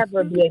I'd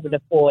never be able to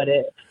afford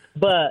it.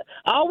 But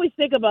I always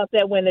think about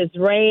that when it's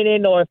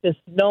raining or if it's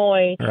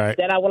snowing, right,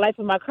 that I would like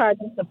for my car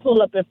just to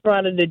pull up in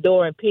front of the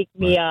door and pick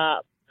me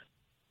up,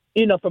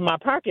 you know, from my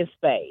parking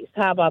space.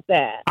 How about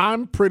that?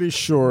 I'm pretty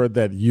sure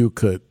that you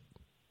could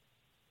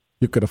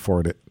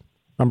afford it.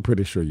 I'm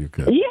pretty sure you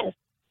could.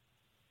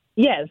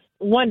 Yes,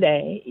 one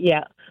day,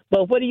 yeah.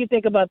 But what do you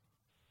think about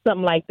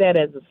something like that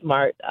as a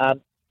smart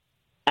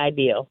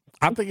ideal.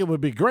 I think it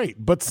would be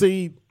great. But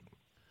see,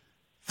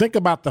 think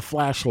about the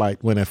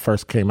flashlight when it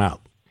first came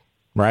out,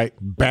 right?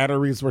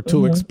 Batteries were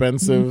too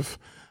expensive.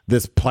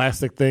 This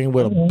plastic thing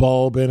with a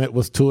bulb in it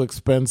was too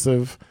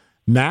expensive.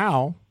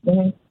 Now,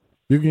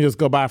 you can just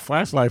go buy a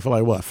flashlight for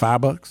like, what,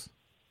 $5?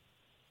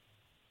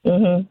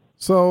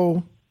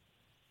 So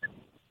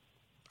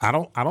I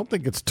don't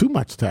think it's too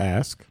much to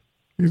ask.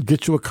 You can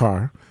get you a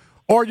car.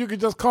 Or you could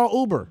just call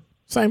Uber.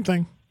 Same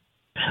thing.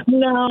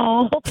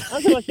 No, I'm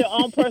talking about your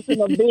own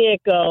personal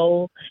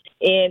vehicle,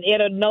 and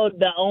it'll know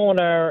the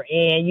owner,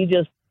 and you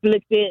just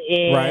flick it,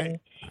 and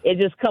it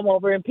just come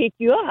over and pick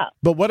you up.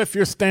 But what if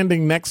you're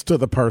standing next to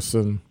the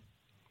person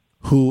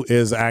who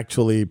is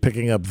actually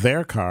picking up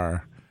their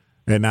car,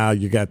 and now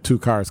you got two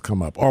cars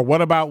come up? Or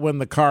what about when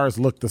the cars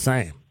look the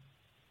same?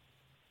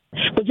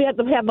 But you have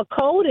to have a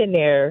code in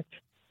there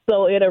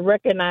so it'll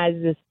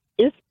recognize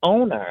its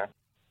owner.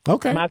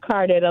 Okay. My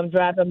car that I'm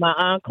driving, my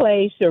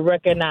Enclave, should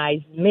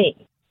recognize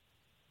me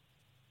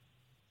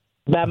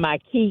by my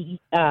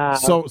key.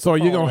 So are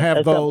you going to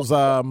have those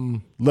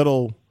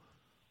little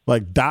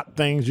like dot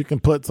things you can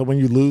put, so when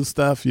you lose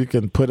stuff, you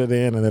can put it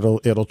in and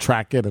it'll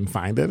track it and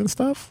find it and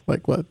stuff?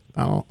 Like what?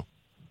 I don't.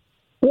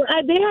 Well,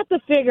 they have to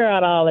figure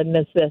out all the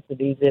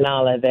necessities and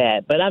all of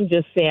that. But I'm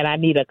just saying I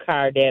need a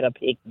car that'll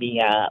pick me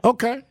up.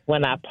 Okay.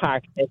 When I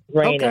park, it's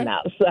raining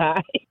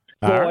outside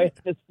or it's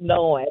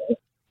snowing.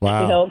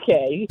 Wow.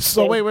 Okay.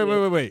 So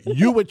wait.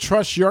 You would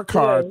trust your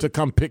car to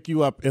come pick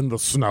you up in the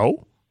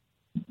snow?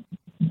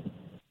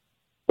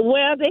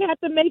 Well, they have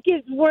to make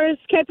it where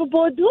it's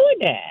capable of doing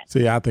that.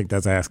 See, I think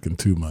that's asking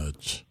too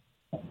much.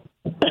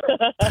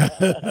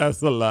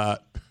 That's a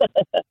lot.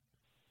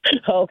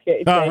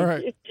 Okay. All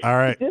right. All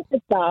right. Just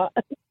a thought.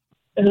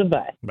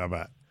 Bye.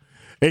 Bye-bye.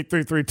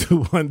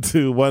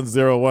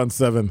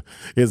 833-212-1017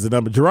 is the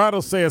number.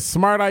 Gerardo says,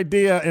 smart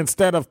idea,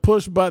 instead of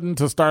push button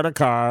to start a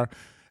car,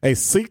 a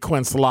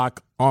sequence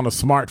lock on a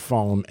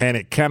smartphone, and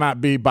it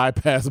cannot be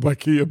bypassed by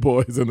Kia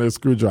boys and their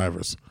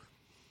screwdrivers.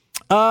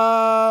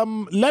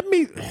 Let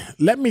me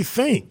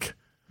think.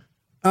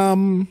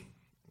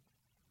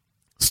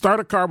 Start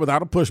a car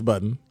without a push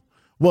button.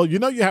 Well,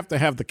 you have to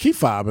have the key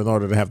fob in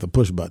order to have the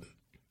push button,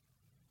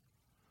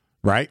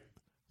 right?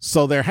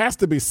 So there has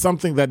to be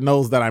something that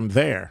knows that I'm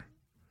there.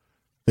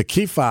 The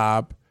key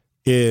fob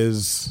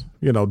is,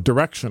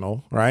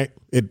 directional, right?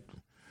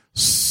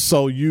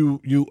 So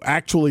you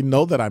actually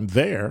know that I'm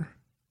there.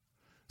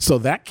 So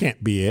that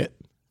can't be it.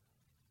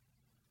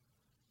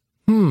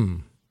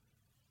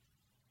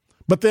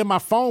 But then my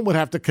phone would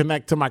have to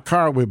connect to my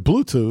car with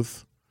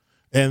Bluetooth.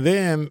 And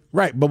then,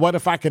 right, but what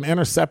if I can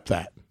intercept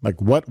that?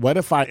 Like, what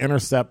if I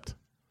intercept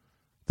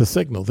the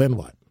signal? Then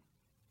what?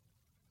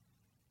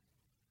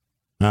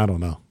 I don't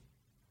know.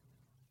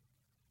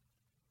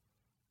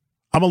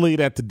 I'm going to leave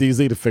that to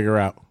DZ to figure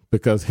out,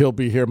 because he'll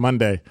be here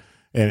Monday,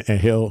 and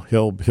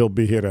he'll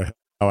be here to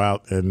help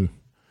out and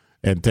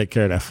take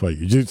care of that for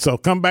you. So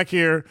come back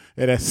here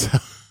and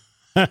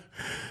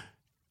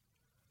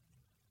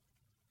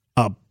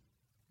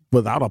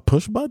without a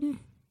push button?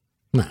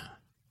 Nah,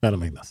 that'll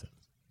make no sense.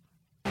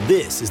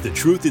 This is The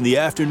Truth in the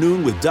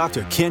Afternoon with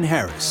Dr. Ken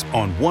Harris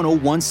on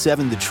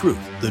 101.7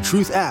 The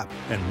Truth app,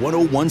 and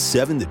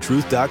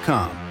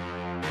 1017thetruth.com.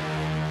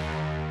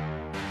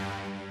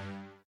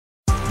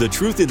 The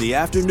Truth in the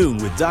Afternoon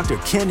with Dr.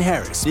 Ken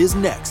Harris is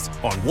next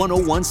on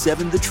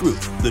 101.7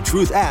 The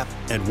Truth app,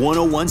 and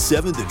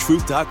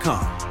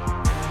 1017thetruth.com.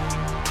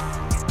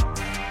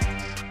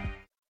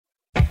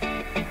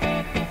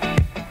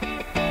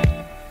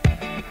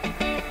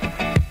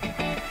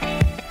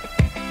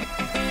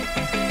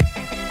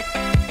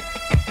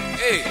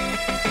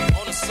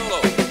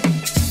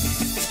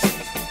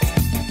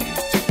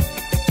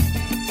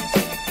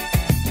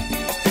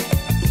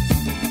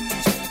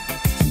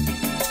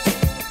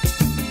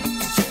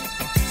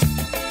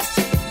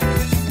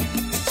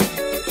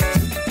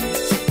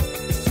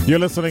 You're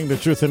listening to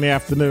Truth in the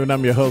Afternoon.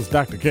 I'm your host,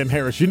 Dr. Ken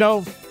Harris. The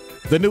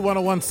new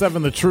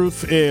 101.7 The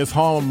Truth is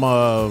home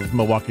of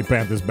Milwaukee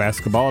Panthers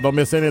basketball. Don't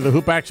miss any of the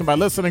hoop action by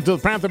listening to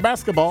the Panther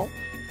basketball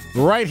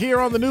right here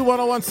on the new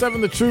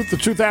 101.7 The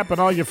Truth app, and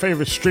all your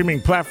favorite streaming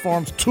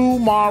platforms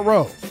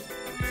tomorrow.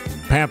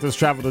 Panthers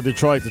travel to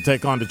Detroit to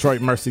take on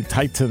Detroit Mercy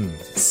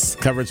Titans.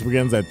 Coverage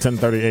begins at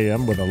 10:30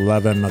 a.m. with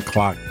 11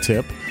 o'clock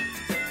tip.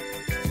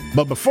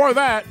 But before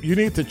that, you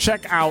need to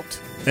check out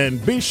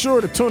and be sure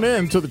to tune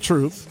in to The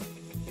Truth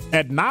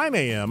at 9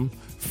 a.m.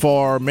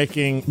 for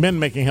Men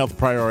Making Health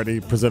Priority,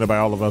 presented by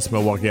All of Us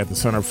Milwaukee at the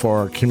Center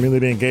for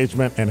Community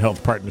Engagement and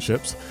Health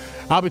Partnerships.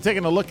 I'll be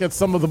taking a look at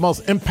some of the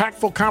most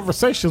impactful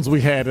conversations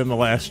we had in the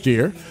last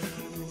year,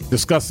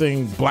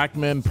 discussing Black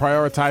men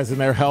prioritizing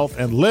their health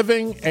and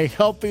living a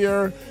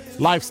healthier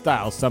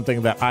lifestyle,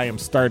 something that I am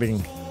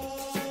starting.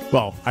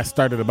 Well, I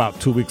started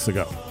about 2 weeks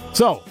ago.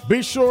 So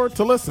be sure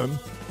to listen.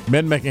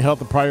 Men Making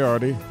Health a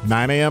Priority,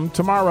 9 a.m.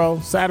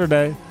 tomorrow,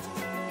 Saturday,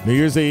 New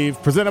Year's Eve,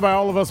 presented by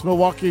All of Us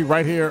Milwaukee,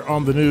 right here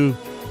on the new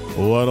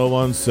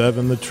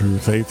 101.7 The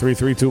Truth.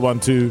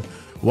 833-212-1017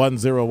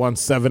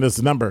 1017 is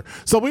the number.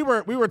 So we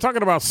were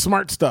talking about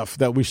smart stuff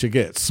that we should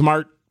get.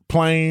 Smart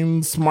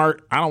planes, I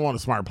don't want a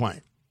smart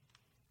plane.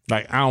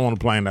 Like, I don't want a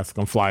plane that's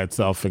going to fly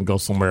itself and go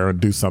somewhere and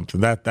do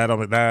something.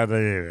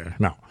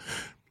 No.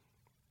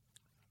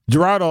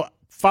 Gerardo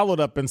followed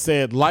up and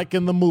said, like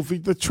in the movie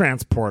The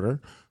Transporter,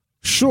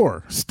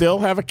 sure, still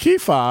have a key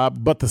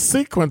fob, but the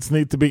sequence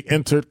need to be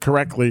entered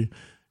correctly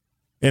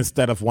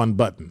instead of one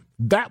button.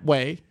 That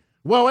way,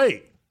 well,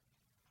 wait.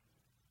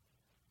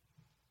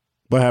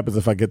 What happens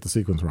if I get the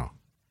sequence wrong?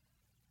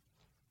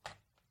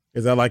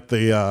 Is that like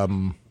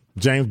the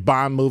James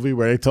Bond movie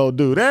where they told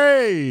dude,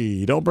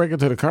 hey, don't break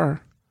into the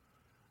car?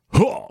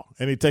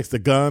 And he takes the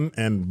gun,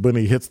 and when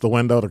he hits the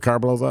window, the car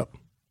blows up.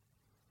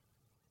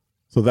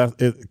 So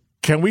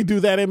can we do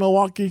that in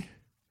Milwaukee?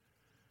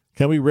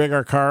 Can we rig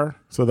our car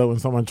so that when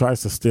someone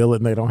tries to steal it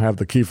and they don't have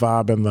the key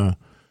fob and the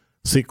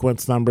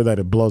sequence number that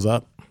it blows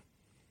up?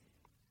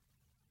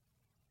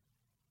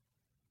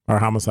 Our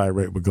homicide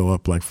rate would go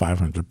up like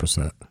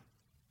 500%.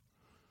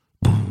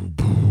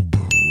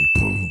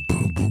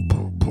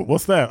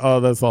 What's that? Oh,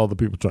 that's all the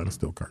people trying to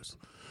steal cars.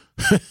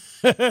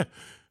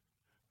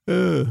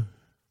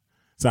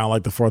 Sound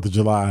like the 4th of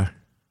July.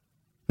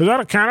 Is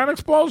that a cannon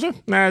explosion?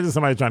 Nah, it's just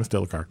somebody trying to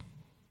steal a car.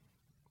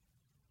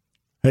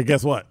 Hey,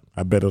 guess what?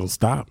 I bet it'll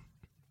stop.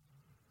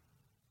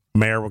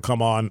 Mayor will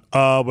come on.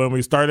 When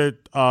we started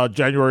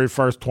January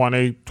 1st,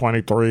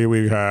 2023,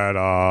 we had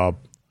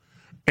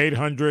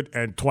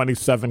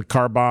 827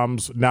 car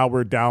bombs. Now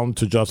we're down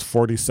to just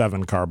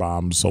 47 car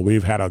bombs. So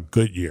we've had a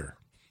good year.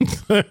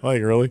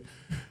 Like, really?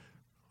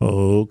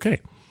 Okay.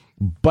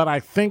 But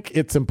I think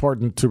it's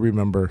important to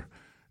remember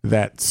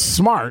that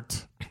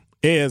SMART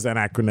is an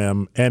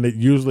acronym, and it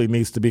usually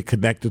needs to be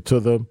connected to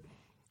the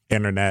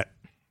internet.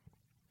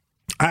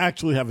 I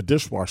actually have a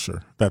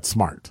dishwasher that's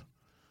smart,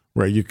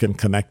 where you can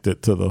connect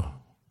it to the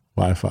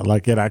Wi-Fi.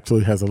 Like, it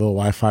actually has a little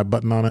Wi-Fi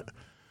button on it,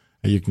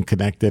 and you can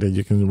connect it, and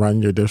you can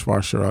run your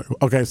dishwasher.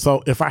 Okay,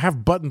 so if I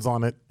have buttons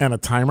on it and a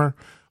timer,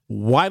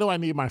 why do I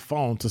need my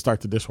phone to start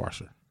the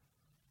dishwasher?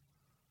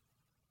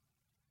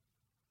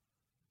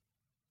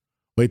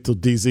 Wait till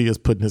DZ is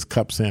putting his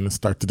cups in and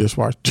start the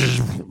dishwasher.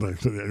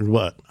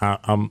 What?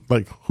 I'm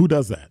like, who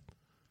does that?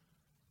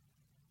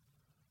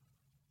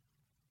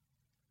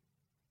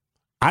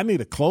 I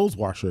need a clothes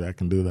washer that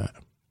can do that.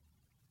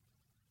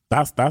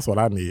 That's what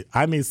I need.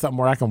 I need something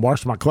where I can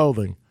wash my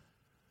clothing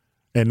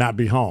and not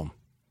be home.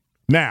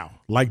 Now,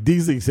 like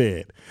DZ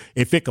said,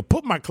 if it could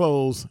put my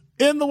clothes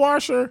in the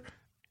washer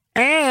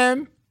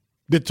and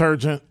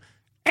detergent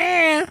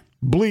and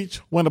bleach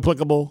when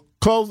applicable,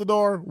 close the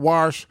door,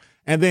 wash,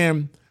 and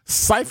then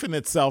siphon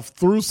itself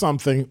through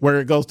something where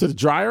it goes to the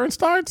dryer and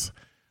starts,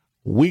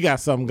 we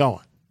got something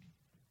going.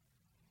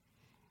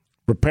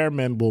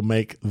 Repairmen will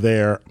make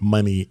their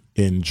money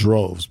in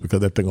droves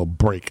because that thing will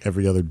break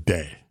every other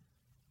day.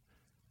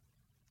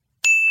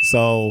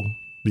 So,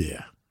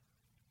 yeah.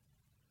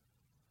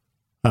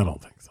 I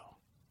don't think so.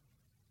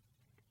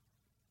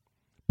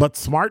 But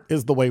smart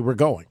is the way we're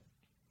going.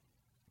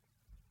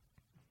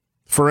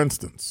 For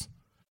instance,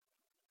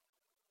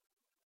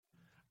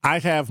 I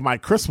have my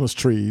Christmas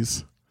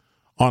trees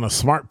on a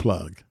smart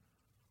plug.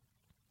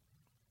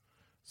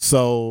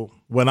 So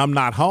when I'm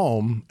not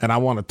home and I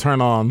want to turn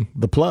on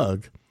the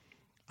plug,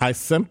 I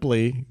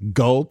simply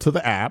go to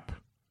the app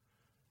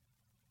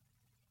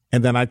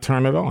and then I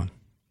turn it on.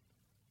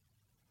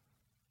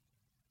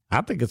 I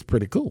think it's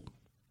pretty cool.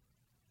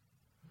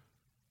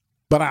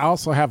 But I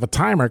also have a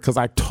timer because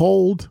I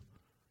told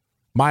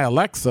my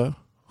Alexa,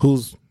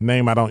 whose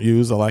name I don't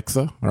use,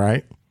 Alexa,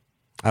 right?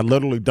 I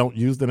literally don't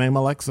use the name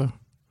Alexa.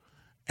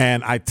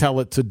 And I tell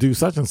it to do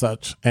such and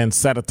such and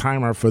set a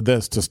timer for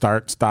this to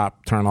start,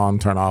 stop, turn on,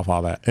 turn off,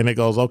 all that. And it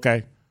goes,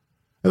 okay.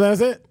 And that's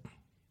it.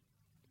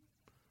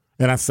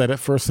 And I set it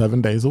for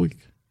 7 days a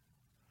week.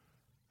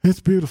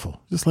 It's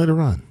beautiful. Just let it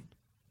run.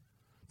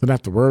 Don't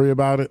have to worry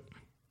about it.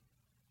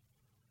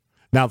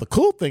 Now, the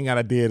cool thing that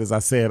I did is I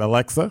said,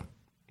 Alexa,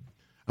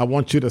 I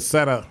want you to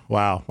set a,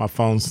 wow, my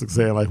phone's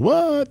saying like,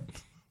 what?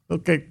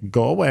 Okay,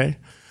 go away.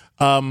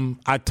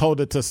 I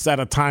told it to set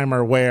a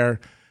timer where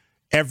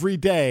every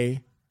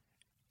day,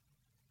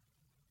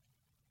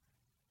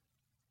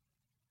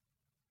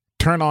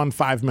 turn on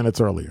 5 minutes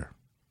earlier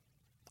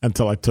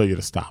until I tell you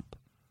to stop.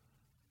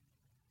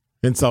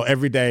 And so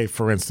every day,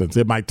 for instance,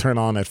 it might turn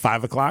on at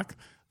 5 o'clock.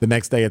 The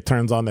next day it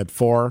turns on at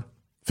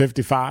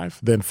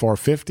 4:55, then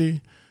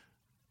 4:50,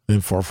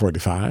 then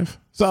 4:45.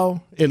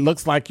 So it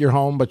looks like you're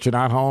home, but you're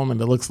not home. And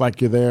it looks like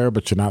you're there,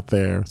 but you're not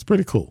there. It's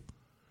pretty cool.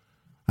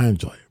 I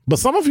enjoy it. But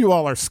some of you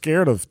all are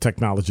scared of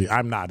technology.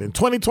 I'm not. In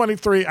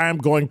 2023, I am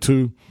going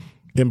to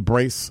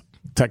embrace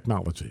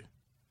technology.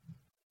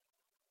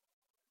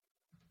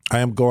 I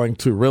am going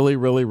to really,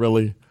 really,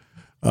 really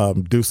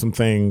do some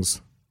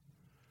things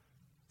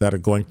that are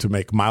going to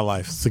make my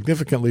life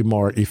significantly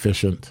more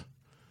efficient,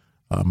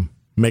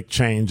 make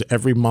change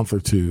every month or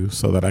two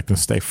so that I can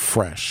stay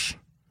fresh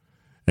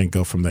and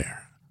go from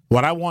there.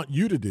 What I want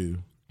you to do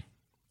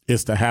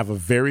is to have a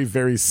very,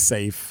 very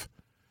safe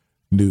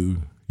new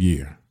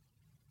year.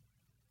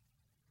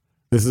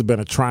 This has been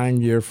a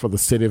trying year for the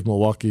city of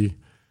Milwaukee.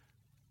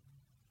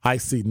 I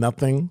see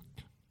nothing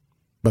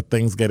but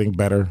things getting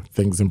better,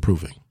 things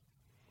improving.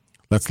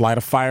 Let's light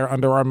a fire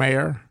under our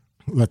mayor.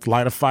 Let's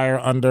light a fire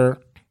under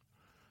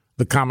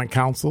the Common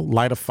Council,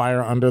 light a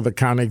fire under the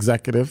county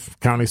executive,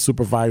 county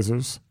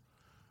supervisors,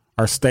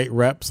 our state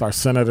reps, our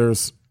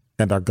senators,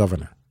 and our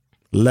governor.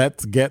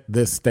 Let's get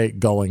this state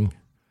going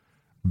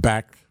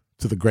back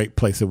to the great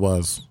place it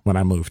was when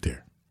I moved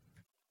here.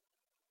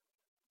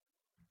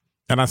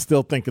 And I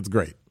still think it's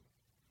great.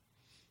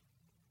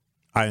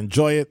 I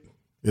enjoy it.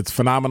 It's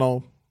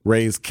phenomenal.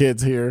 Raise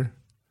kids here.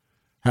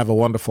 Have a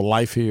wonderful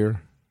life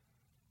here.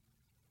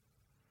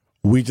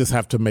 We just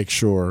have to make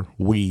sure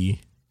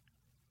we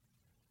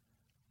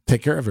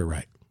take care of it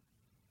right.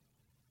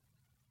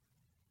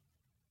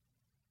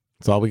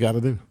 That's all we got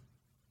to do.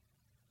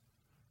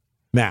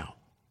 Now,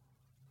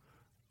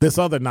 this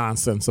other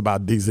nonsense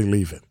about DZ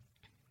leaving.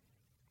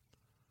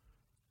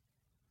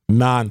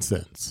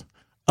 Nonsense.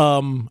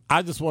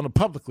 I just want to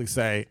publicly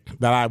say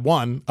that I,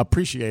 one,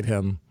 appreciate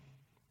him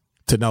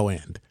to no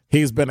end.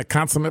 He's been a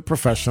consummate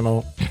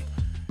professional,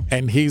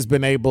 and he's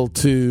been able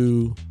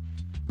to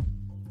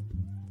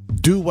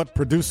do what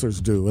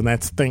producers do, and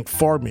that's think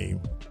for me,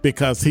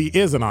 because he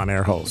is an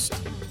on-air host.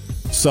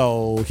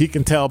 So he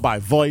can tell by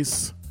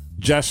voice,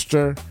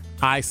 gesture,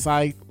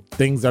 eyesight,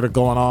 things that are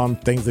going on,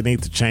 things that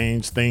need to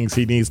change, things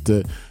he needs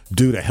to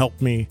do to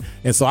help me.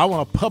 And so I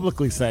want to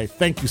publicly say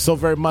thank you so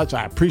very much.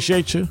 I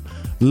appreciate you.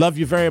 Love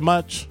you very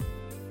much.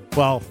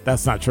 Well,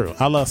 that's not true.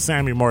 I love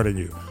Sammy more than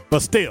you.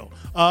 But still,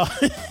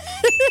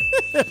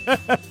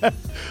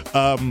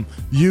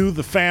 you,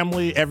 the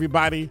family,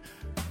 everybody,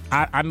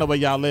 I know where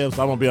y'all live,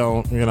 so I'm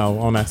going to be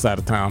on that side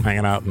of town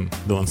hanging out and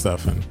doing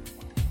stuff and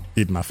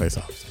eating my face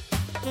off.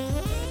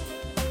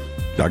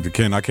 Dr.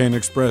 Ken, I can't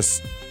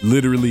express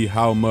literally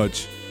how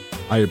much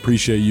I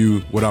appreciate you,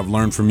 what I've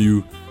learned from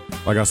you.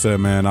 Like I said,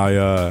 man,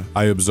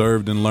 I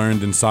observed and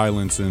learned in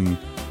silence, and,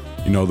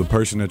 the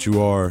person that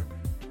you are,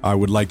 I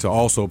would like to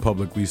also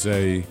publicly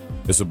say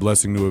it's a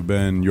blessing to have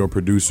been your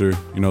producer.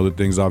 The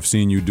things I've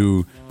seen you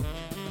do,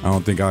 I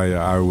don't think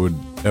I would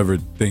ever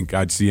think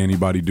I'd see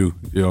anybody do,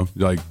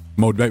 like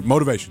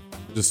motivation.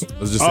 Let's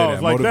just say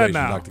that. Like motivation,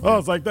 that now. Dr. Ken.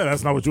 It's like that.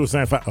 That's not what you were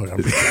saying.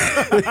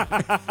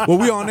 Well,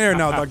 we on air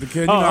now, Dr.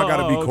 Ken. I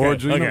got to be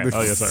cordial. Okay.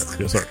 Oh, yes, sir.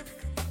 Yes, sir.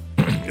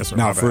 Yes, sir.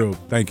 Nah, for real.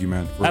 Thank you,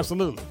 man.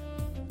 Absolutely.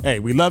 Hey,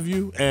 we love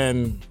you,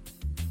 and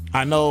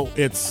I know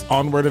it's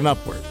onward and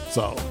upward,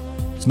 so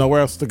there's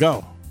nowhere else to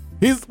go.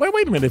 Wait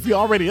a minute. If you're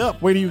already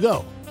up, where do you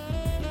go?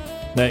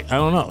 Like, I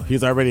don't know.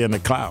 He's already in the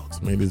clouds.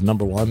 I mean, he's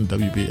number one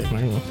WBA.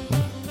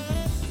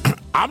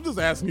 I'm just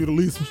asking you to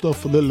leave some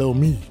stuff for little old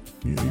me.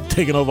 You're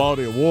taking over all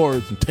the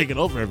awards and taking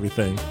over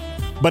everything.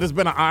 But it's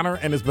been an honor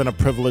and it's been a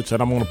privilege,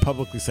 and I'm going to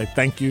publicly say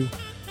thank you.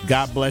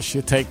 God bless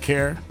you. Take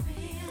care.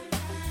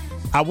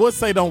 I would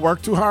say don't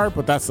work too hard,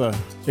 but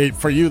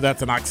for you,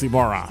 that's an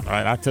oxymoron,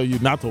 right? I tell you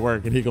not to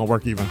work, and he's going to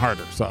work even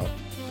harder. So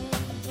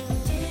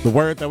the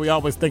word that we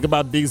always think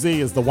about, DZ,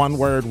 is the one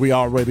word we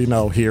already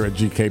know here at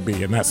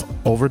GKB, and that's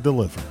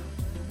over-deliver.